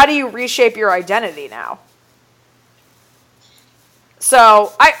 How do you reshape your identity now?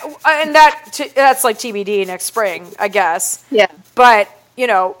 So that's like TBD next spring, I guess. Yeah. But,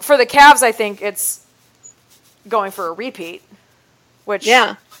 for the Cavs, I think it's going for a repeat, which,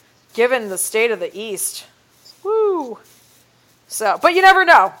 given the state of the East, woo. So, but you never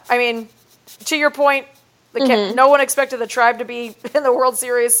know. I mean, to your point, no one expected the Tribe to be in the World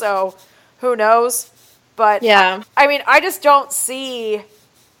Series, so who knows? But I mean, I just don't see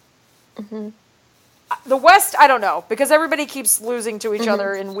the West. I don't know, because everybody keeps losing to each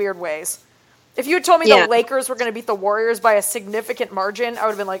other in weird ways. If you had told me the Lakers were going to beat the Warriors by a significant margin, I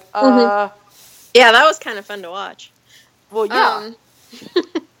would have been like, yeah, that was kind of fun to watch. Well, yeah.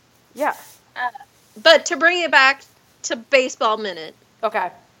 Yeah. But to bring it back to Baseball Minute.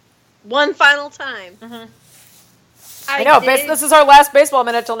 Okay. One final time. I know, this is our last Baseball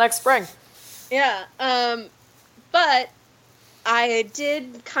Minute till next spring. Yeah. But I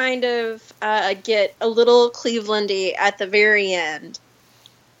did kind of get a little Clevelandy at the very end.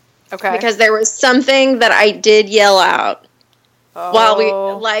 Okay. Because there was something that I did yell out. While we,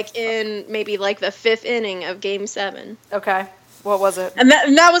 in maybe the 5th inning of Game 7. Okay. What was it? And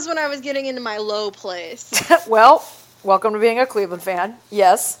that was when I was getting into my low place. Well, welcome to being a Cleveland fan.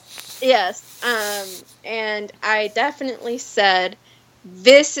 Yes. Yes. And I definitely said,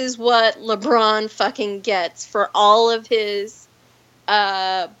 this is what LeBron fucking gets for all of his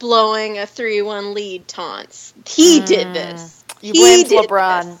blowing a 3-1 lead taunts. He did this. You blamed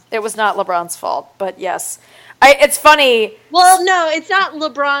LeBron. This. It was not LeBron's fault, but yes. It's funny. Well, no, it's not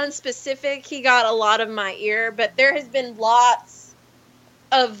LeBron specific. He got a lot of my ear, but there has been lots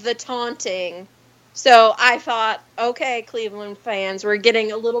of the taunting. So I thought, okay, Cleveland fans, we're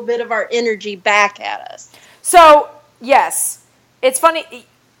getting a little bit of our energy back at us. So, yes. It's funny.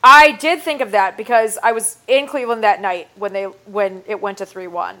 I did think of that because I was in Cleveland that night when it went to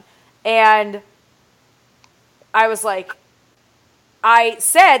 3-1. And I was like, I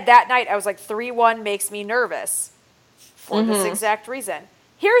said that night, I was like, 3-1 makes me nervous for this exact reason.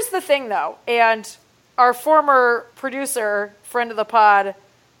 Here's the thing, though, and our former producer, friend of the pod,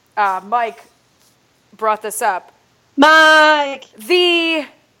 Mike, brought this up. Mike! The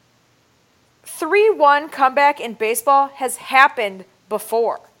 3-1 comeback in baseball has happened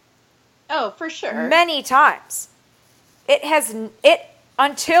before. Oh, for sure. Many times.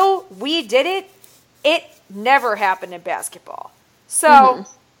 Until we did it never happened in basketball. So, I'm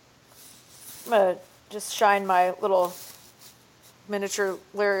going to just shine my little miniature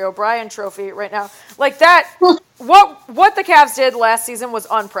Larry O'Brien trophy right now. Like that, what the Cavs did last season was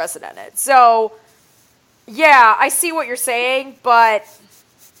unprecedented. So, yeah, I see what you're saying, but,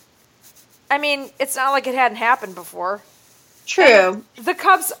 I mean, it's not like it hadn't happened before. True. And the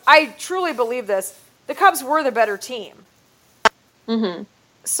Cubs, I truly believe this, the Cubs were the better team. Mm-hmm.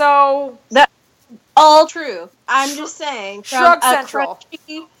 So... That all true. I'm just saying. Shrug from Central. A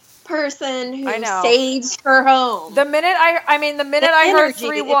crunchy person who I know. saves her home. The minute I heard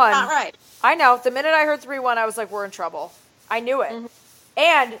 3-1... It's not right. I know. The minute I heard 3-1, I was like, we're in trouble. I knew it. Mm-hmm.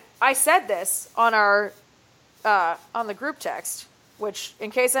 And I said this on our... on the group text, which,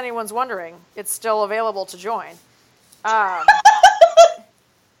 in case anyone's wondering, it's still available to join. PMA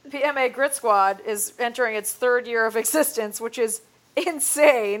Grit Squad is entering its 3rd year of existence, which is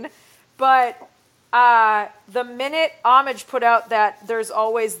insane. But the minute Homage put out that There's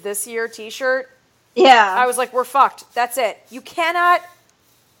Always This Year t-shirt, yeah, I was like, we're fucked. That's it. You cannot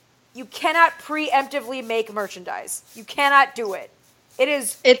preemptively make merchandise. You cannot do it. It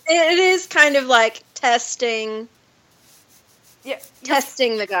is kind of like testing. Yeah,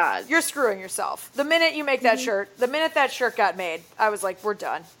 testing the gods. You're screwing yourself. The minute you make that shirt, the minute that shirt got made, I was like, we're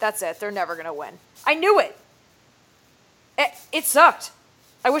done. That's it. They're never going to win. I knew it. It sucked.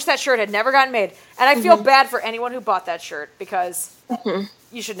 I wish that shirt had never gotten made. And I feel bad for anyone who bought that shirt because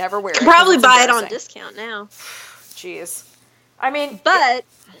you should never wear it. You could probably buy it on discount now. Jeez. I mean, but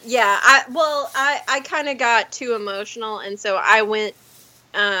yeah, I kind of got too emotional, and so I went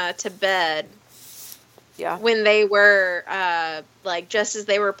to bed. Yeah. When they were, just as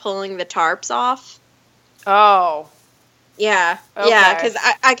they were pulling the tarps off. Oh. Yeah. Okay. Yeah, because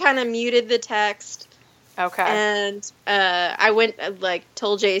I kind of muted the text. Okay. And I went,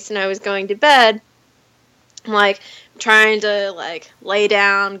 told Jason I was going to bed. I'm, trying to, lay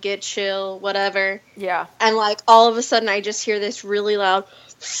down, get chill, whatever. Yeah. And, all of a sudden I just hear this really loud,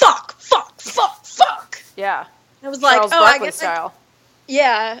 fuck, fuck, fuck, fuck. Yeah. I was Charles like, Barkley style.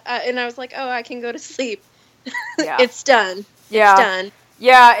 Yeah, and I was like, oh, I can go to sleep. Yeah. It's done. Yeah. It's done.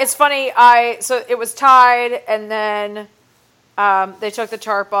 Yeah, it's funny. So it was tied, and then they took the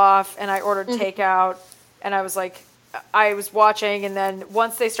tarp off, and I ordered takeout, and I was like, I was watching, and then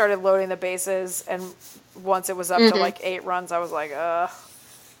once they started loading the bases, and once it was up to 8 runs, I was like, ugh.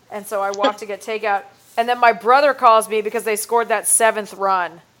 And so I walked to get takeout, and then my brother calls me because they scored that 7th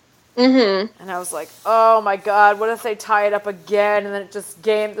run. Mm-hmm. And I was like, oh my God, what if they tie it up again? And then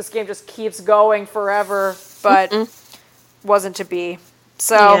this game just keeps going forever, but wasn't to be.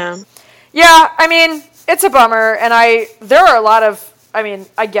 So, yeah, I mean, it's a bummer. And there are a lot of,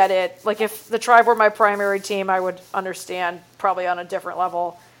 I get it. If the Tribe were my primary team, I would understand probably on a different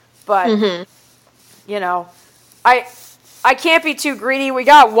level. But, I can't be too greedy. We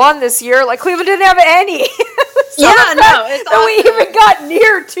got one this year. Cleveland didn't have any. So it's awesome. We even got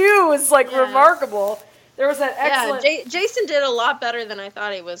near two is remarkable. There was that excellent. Yeah, Jason did a lot better than I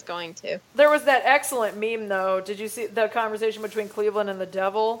thought he was going to. There was that excellent meme though. Did you see the conversation between Cleveland and the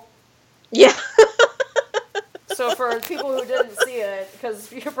Devil? Yeah. So for people who didn't see it,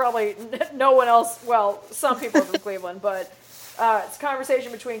 because you're probably no one else. Well, some people from Cleveland, but it's a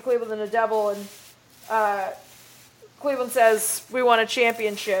conversation between Cleveland and the Devil, and Cleveland says we won a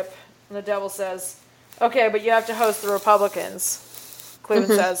championship, and the Devil says, okay, but you have to host the Republicans.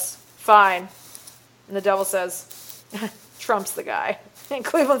 Cleveland says, fine. And the Devil says, Trump's the guy. And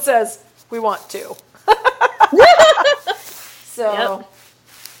Cleveland says, we want to. So,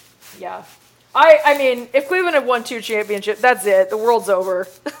 yeah. I mean, if Cleveland had won 2 championships, that's it. The world's over.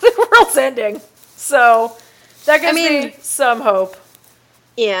 The world's ending. So, that gives me some hope.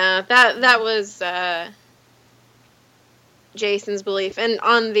 Yeah, that was Jason's belief. And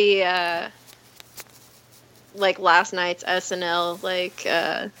on the... last night's SNL,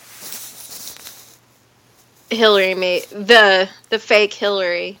 Hillary made the fake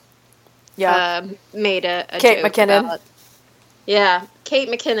Hillary. Yeah. Made a Kate joke McKinnon. About, yeah, Kate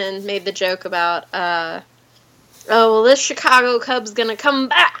McKinnon made the joke about, oh well, this Chicago Cub's gonna come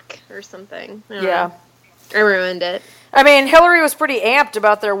back or something. I don't know. I ruined it. I mean, Hillary was pretty amped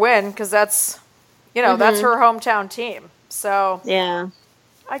about their win because that's, that's her hometown team. So Yeah.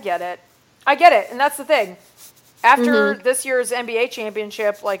 I get it. I get it. And that's the thing. After this year's NBA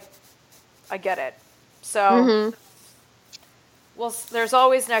championship, like, I get it. So, well, there's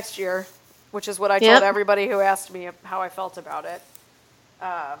always next year, which is what I told everybody who asked me how I felt about it.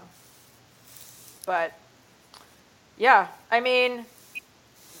 But, yeah, I mean,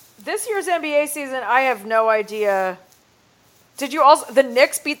 this year's NBA season, I have no idea. Did you also, the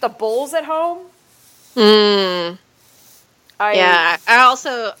Knicks beat the Bulls at home? I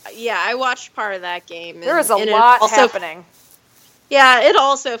watched part of that game. There was a lot happening. Yeah, it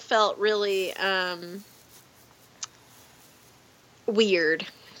also felt really weird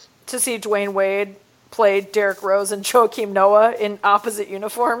to see Dwayne Wade play Derrick Rose and Joakim Noah in opposite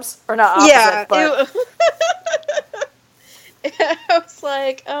uniforms. Or not opposite, but... I was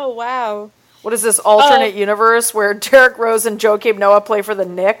like, oh, wow. What is this alternate universe where Derrick Rose and Joakim Noah play for the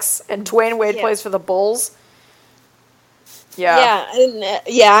Knicks and Dwayne Wade plays for the Bulls? Yeah.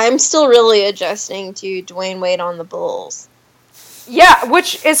 I'm still really adjusting to Dwayne Wade on the Bulls. Yeah,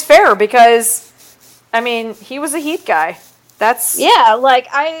 which is fair because, I mean, he was a Heat guy. That's... Yeah, like,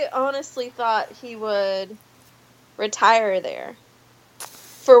 I honestly thought he would retire there.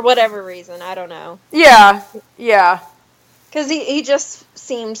 For whatever reason, I don't know. Yeah. Because he just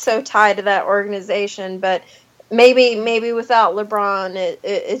seemed so tied to that organization, but maybe without LeBron,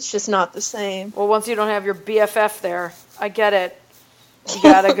 it's just not the same. Well, once you don't have your BFF there, I get it. You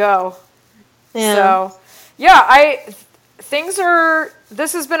gotta go. Yeah. So,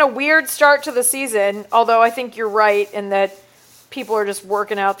 this has been a weird start to the season, although I think you're right in that people are just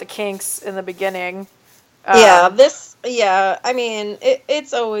working out the kinks in the beginning. I mean,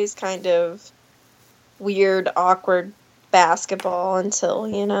 it's always kind of weird, awkward basketball until,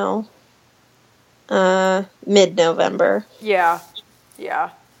 mid-November. Yeah.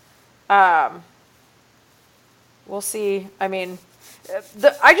 We'll see. I mean,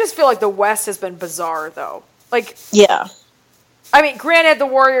 I just feel like the West has been bizarre, though. Like, yeah. I mean, granted, the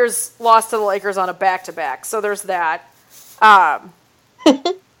Warriors lost to the Lakers on a back-to-back, so there's that. I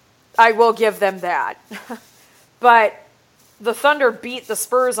will give them that. But the Thunder beat the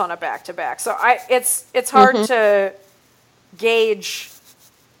Spurs on a back-to-back, so it's hard to gauge,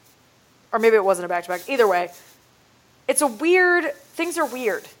 or maybe it wasn't a back-to-back. Either way, things are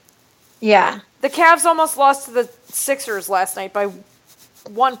weird. Yeah. The Cavs almost lost to the Sixers last night by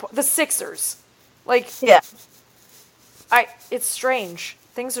 1 point. The Sixers. Like, yeah. It's strange.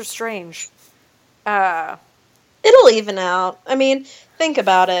 Things are strange. It'll even out. I mean, think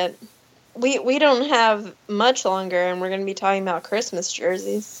about it. We don't have much longer, and we're going to be talking about Christmas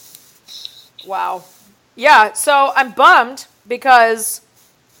jerseys. Wow. Yeah, so I'm bummed because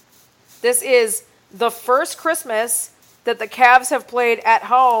this is the first Christmas that the Cavs have played at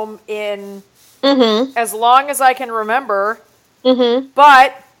home in as long as I can remember.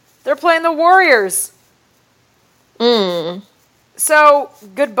 But they're playing the Warriors. So,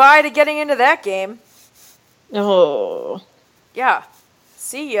 goodbye to getting into that game. Oh. Yeah.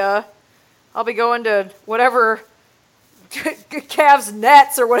 See ya. I'll be going to whatever Cavs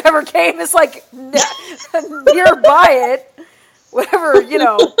Nets or whatever game is like nearby it. Whatever,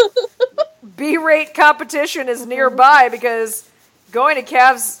 B-rate competition is nearby because going to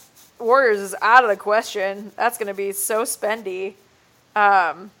Cavs Warriors is out of the question. That's going to be so spendy.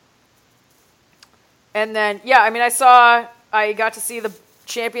 And then, I got to see the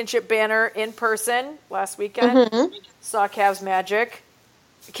championship banner in person last weekend. Saw Cavs Magic.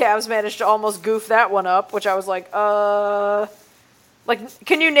 Cavs managed to almost goof that one up, which I was like, can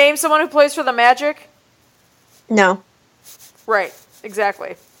you name someone who plays for the Magic? No. Right,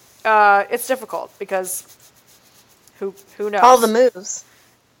 exactly. It's difficult because who knows? All the moves.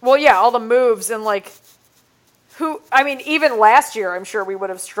 Well, yeah, all the moves and even last year, I'm sure we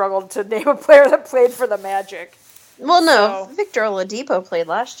would have struggled to name a player that played for the Magic. Well, no, Victor Oladipo played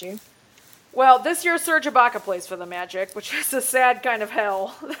last year. Well, this year Serge Ibaka plays for the Magic, which is a sad kind of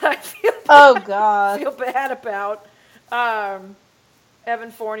hell that I feel feel bad about.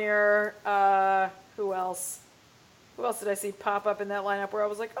 Evan Fournier, who else? Who else did I see pop up in that lineup where I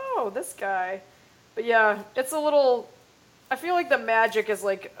was like, oh, this guy? But yeah, it's a little... I feel like the Magic is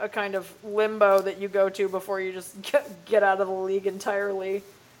like a kind of limbo that you go to before you just get out of the league entirely.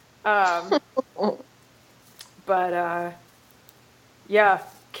 Yeah,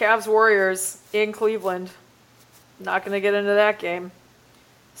 Cavs Warriors in Cleveland. Not going to get into that game.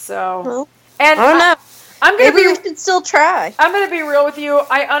 So, I don't know. Maybe we should still try. I'm going to be real with you.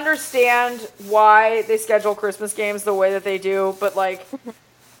 I understand why they schedule Christmas games the way that they do, but I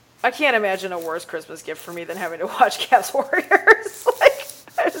can't imagine a worse Christmas gift for me than having to watch Cavs Warriors.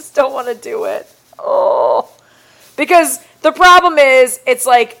 I just don't want to do it. Oh, Because the problem is, it's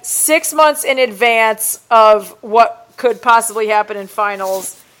like 6 months in advance of what could possibly happen in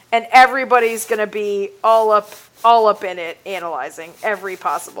finals, and everybody's going to be all up in it, analyzing every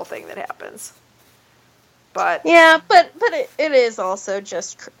possible thing that happens. But yeah, but it is also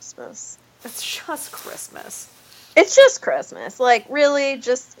just Christmas. It's just Christmas. It's just Christmas. Like, really,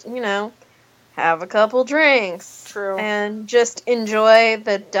 just, have a couple drinks. True. And just enjoy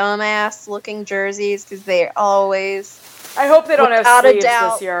the dumbass looking jerseys, because they always... I hope they don't have without a sleeves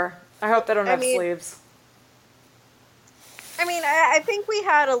doubt- this year. I hope they don't have sleeves. I mean, I think we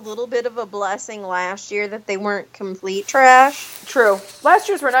had a little bit of a blessing last year that they weren't complete trash. True. Last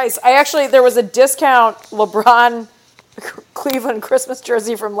year's were nice. There was a discount LeBron Cleveland Christmas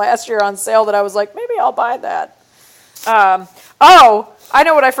jersey from last year on sale that I was like, maybe I'll buy that. I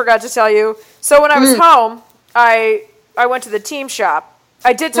know what I forgot to tell you. So when I was home, I went to the team shop.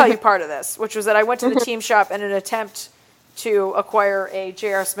 I did tell you part of this, which was that I went to the team shop in an attempt to acquire a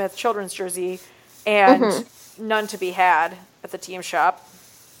J.R. Smith children's jersey, and none to be had at the team shop.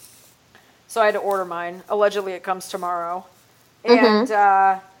 So I had to order mine. Allegedly, it comes tomorrow. And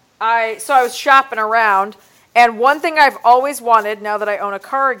I was shopping around, and one thing I've always wanted, now that I own a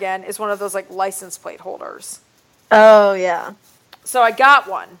car again, is one of those, like, license plate holders. Oh, yeah. So I got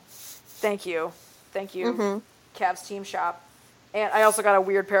one. Thank you. Cavs team shop. And I also got a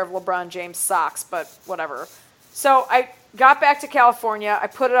weird pair of LeBron James socks, but whatever. So I got back to California. I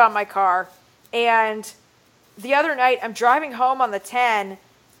put it on my car. And the other night, I'm driving home on the 10,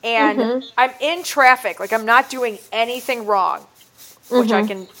 and I'm in traffic. Like, I'm not doing anything wrong, which I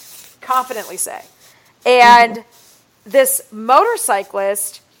can confidently say. And this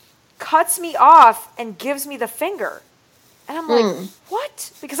motorcyclist cuts me off and gives me the finger. And I'm like,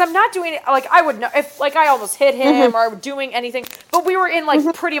 what? Because I'm not doing it. Like, I would know if, like, I almost hit him or doing anything. But we were in,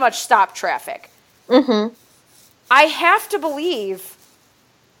 like, pretty much stop traffic. I have to believe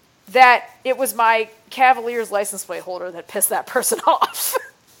that it was my Cavaliers license plate holder that pissed that person off.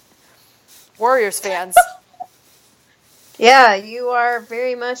 Warriors fans. Yeah, you are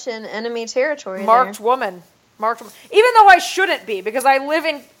very much in enemy territory. Marked woman. Even though I shouldn't be, because I live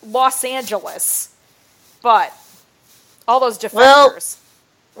in Los Angeles. But all those defenders.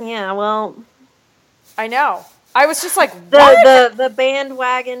 Well, I know. I was just like, what? The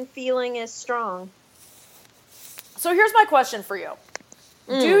bandwagon feeling is strong. So here's my question for you.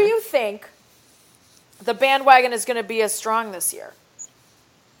 Do you think the bandwagon is going to be as strong this year?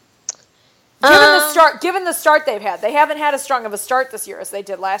 Given the start they've had. They haven't had as strong of a start this year as they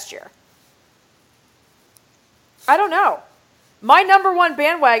did last year. I don't know. My number one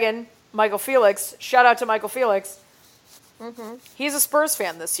bandwagon, Michael Felix, shout out to Michael Felix. He's a Spurs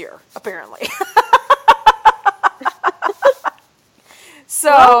fan this year, apparently. So,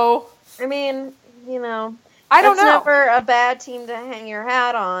 well, I mean, I don't know. It's never a bad team to hang your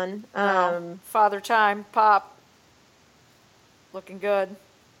hat on. Father Time, Pop, looking good.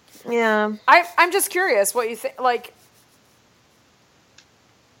 Yeah. I'm just curious what you think. Like,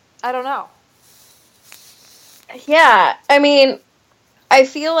 I don't know. Yeah, I mean, I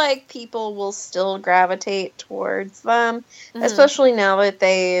feel like people will still gravitate towards them, especially now that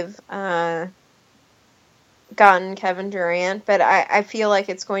they've gotten Kevin Durant. But I feel like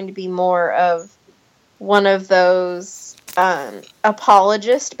it's going to be more of one of those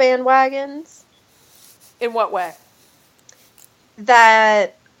apologist bandwagons. In what way?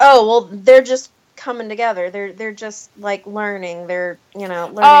 That, they're just coming together. They're just, like, learning. They're,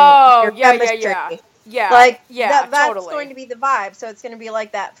 learning their chemistry. Yeah, that's totally. going to be the vibe. So it's going to be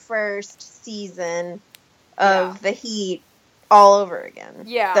like that first season of the Heat all over again.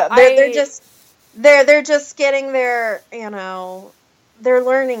 Yeah, they're just getting their, they're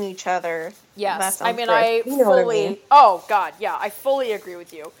learning each other. Yes, I mean. Oh God, yeah, I fully agree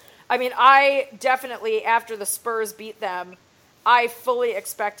with you. I mean, I definitely, after the Spurs beat them, I fully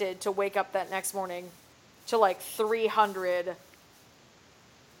expected to wake up that next morning to like 300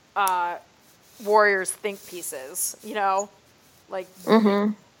 Warriors think pieces, like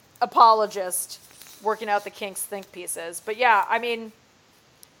apologist working out the kinks think pieces. But yeah, I mean,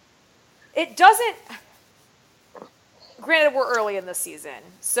 it doesn't. Granted, we're early in the season,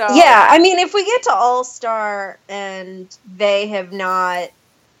 so yeah. I mean, if we get to All-Star and they have not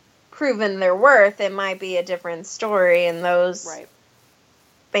proven their worth, it might be a different story, and those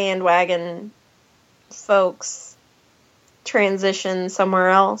bandwagon folks transition somewhere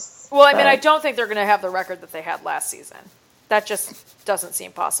else. Well, I mean, I don't think they're going to have the record that they had last season. That just doesn't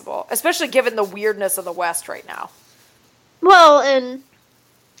seem possible, especially given the weirdness of the West right now. Well, and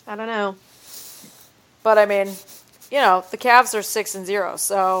I don't know. But I mean, the Cavs are 6-0,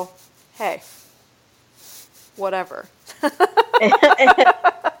 so hey. whatever.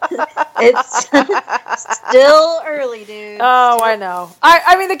 It's still early, dude. Oh, I know.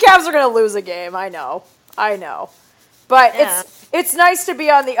 I mean, the Cavs are going to lose a game. I know. But Yeah. it's nice to be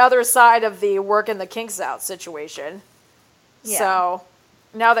on the other side of the working the kinks out situation. Yeah. So,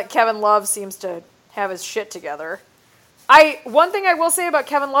 now that Kevin Love seems to have his shit together. One thing I will say about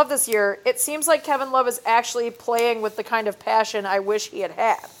Kevin Love this year, it seems like Kevin Love is actually playing with the kind of passion I wish he had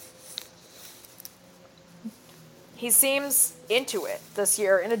had. He seems into it this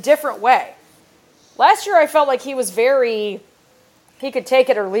year in a different way. Last year I felt like he could take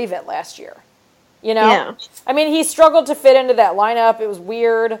it or leave it last year. You know? Yeah. I mean, he struggled to fit into that lineup. It was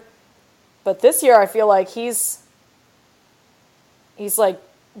weird. But this year I feel like he's like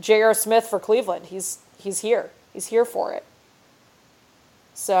J.R. Smith for Cleveland. He's here. He's here for it.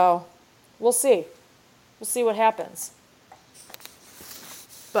 So, we'll see. We'll see what happens.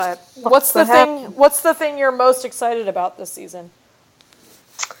 But what's the thing you're most excited about this season?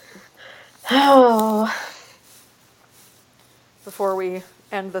 Oh. Before we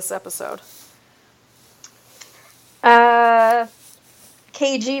end this episode. KG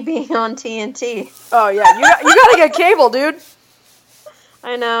being on TNT. Oh yeah, you gotta get cable, dude.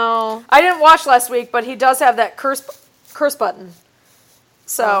 I know. I didn't watch last week, but he does have that curse button.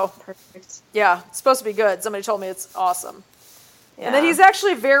 So, perfect. yeah, it's supposed to be good. Somebody told me it's awesome. Yeah. And then he's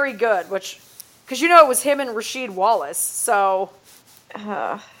actually very good, because it was him and Rasheed Wallace. So,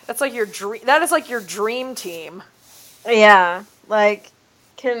 that's like your dream. That is like your dream team. Yeah, like,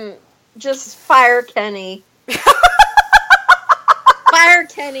 can just fire Kenny. Fire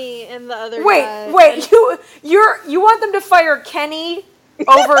Kenny and the other guy. Wait, you want them to fire Kenny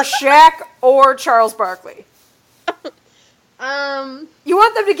over Shaq or Charles Barkley? You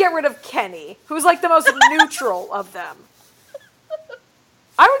want them to get rid of Kenny, who's like the most neutral of them.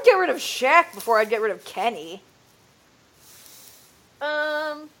 I would get rid of Shaq before I'd get rid of Kenny.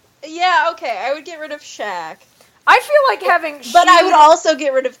 Yeah, okay, I would get rid of Shaq. I feel like having Sheed... But I would also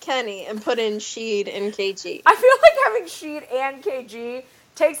get rid of Kenny and put in Sheed and KG. I feel like having Sheed and KG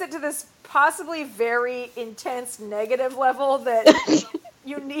takes it to this possibly very intense negative level that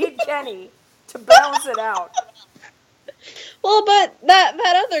you need Kenny to balance it out. Well, but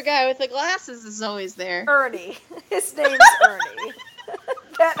that other guy with the glasses is always there. Ernie. His name's Ernie.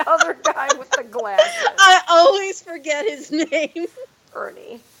 That other guy with the glasses. I always forget his name.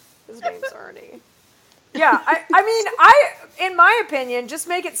 Ernie. His name's Ernie. Yeah, I mean, in my opinion, just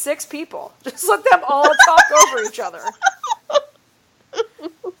make it 6 people. Just let them all talk over each other.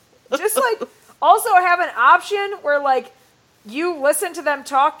 Just, like, also have an option where, like, you listen to them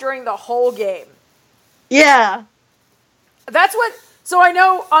talk during the whole game. Yeah. So I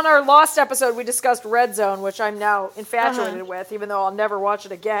know on our Lost episode we discussed Red Zone, which I'm now infatuated with, even though I'll never watch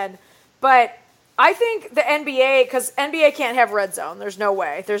it again. But I think the NBA, because NBA can't have Red Zone. There's no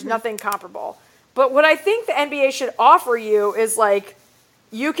way. There's nothing comparable. But what I think the NBA should offer you is, like,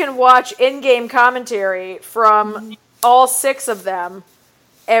 you can watch in-game commentary from all 6 of them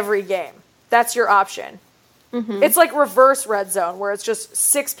every game. That's your option. Mm-hmm. It's like reverse Red Zone, where it's just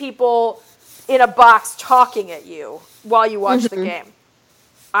 6 people in a box talking at you while you watch the game.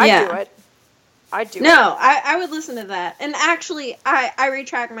 I'd do it. No, I would listen to that. And actually, I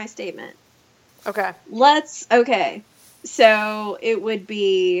retract my statement. Okay. Okay. So, it would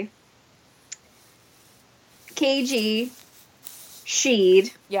be KG,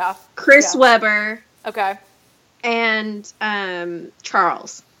 Sheed, Chris Webber, okay, and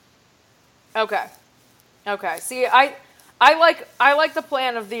Charles. Okay. See, I like the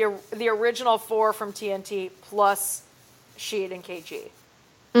plan of the original 4 from TNT plus Sheed and KG.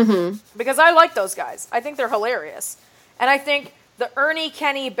 Mm-hmm. Because I like those guys. I think they're hilarious, and I think the Ernie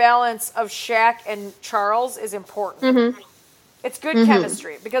Kenny balance of Shaq and Charles is important. Mm-hmm. It's good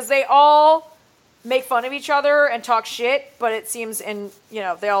chemistry because they all make fun of each other and talk shit, but it seems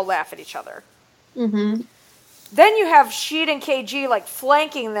they all laugh at each other. Mm-hmm. Then you have Sheed and KG, like,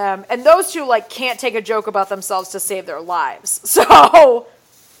 flanking them, and those two, like, can't take a joke about themselves to save their lives. So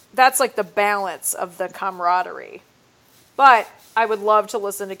that's, like, the balance of the camaraderie. But I would love to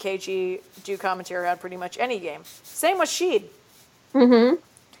listen to KG do commentary on pretty much any game. Same with Sheed. Mm-hmm.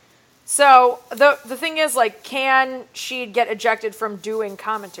 So the thing is, like, can Sheed get ejected from doing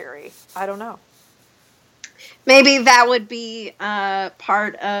commentary? I don't know. Maybe that would be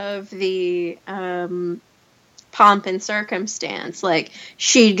part of the pomp and circumstance. Like,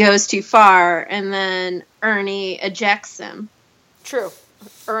 Sheed goes too far, and then Ernie ejects him. True.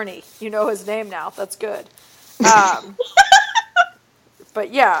 Ernie. You know his name now. That's good.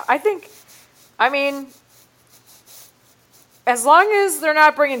 But yeah, I mean, as long as they're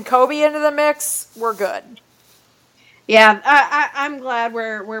not bringing Kobe into the mix, we're good. Yeah, I'm glad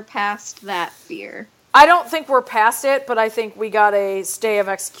we're past that fear. I don't think we're past it, but I think we got a stay of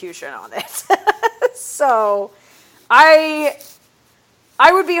execution on it. So, I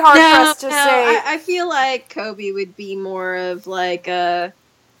would be hard pressed to say. I feel like Kobe would be more of like the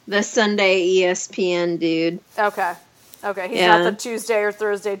Sunday ESPN dude. Okay, he's not the Tuesday or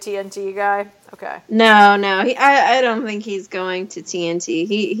Thursday TNT guy. Okay. No, I don't think he's going to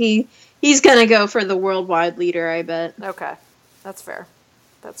TNT. He's gonna go for the worldwide leader, I bet. Okay, that's fair.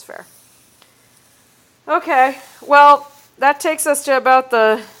 Okay, well, that takes us to about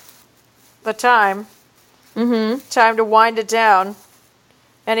the time. Mm-hmm. Time to wind it down.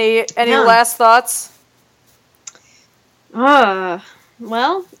 Any last thoughts? Well,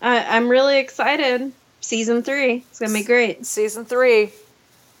 I'm really excited. Season 3. It's gonna be great. Season 3.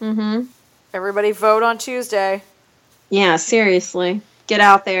 Mm-hmm. Everybody vote on Tuesday. Yeah, seriously. Get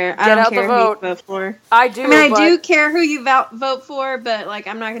out there. I don't care who you vote for. I do. I mean, I do care who you vote for, but like,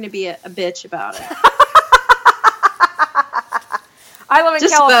 I'm not going to be a bitch about it. I live in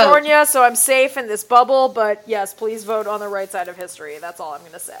California, so I'm safe in this bubble. But yes, please vote on the right side of history. That's all I'm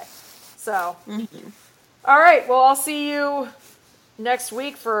going to say. So, All right. Well, I'll see you next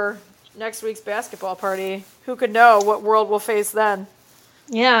week for next week's basketball party. Who could know what world we'll face then?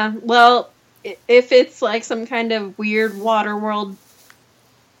 Yeah. Well, if it's like some kind of weird water world,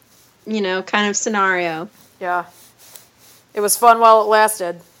 kind of scenario. Yeah. It was fun while it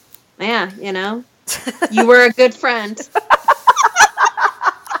lasted. Yeah, You were a good friend.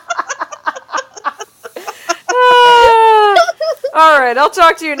 All right, I'll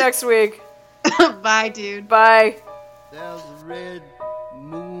talk to you next week. Bye, dude. Bye. There's a red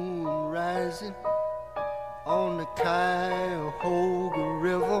moon rising on the Cuyahoga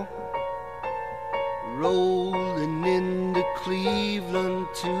River, rolling into Cleveland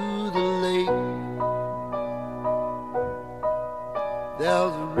to the lake.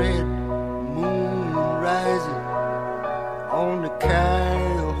 There's a red moon rising on the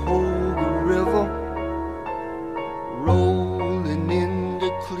Cuyahoga River, rolling into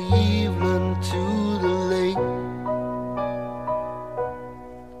Cleveland to the lake.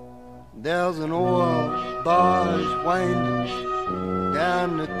 There's an oil barge winding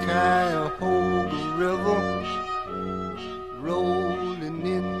down the Cuyahoga River,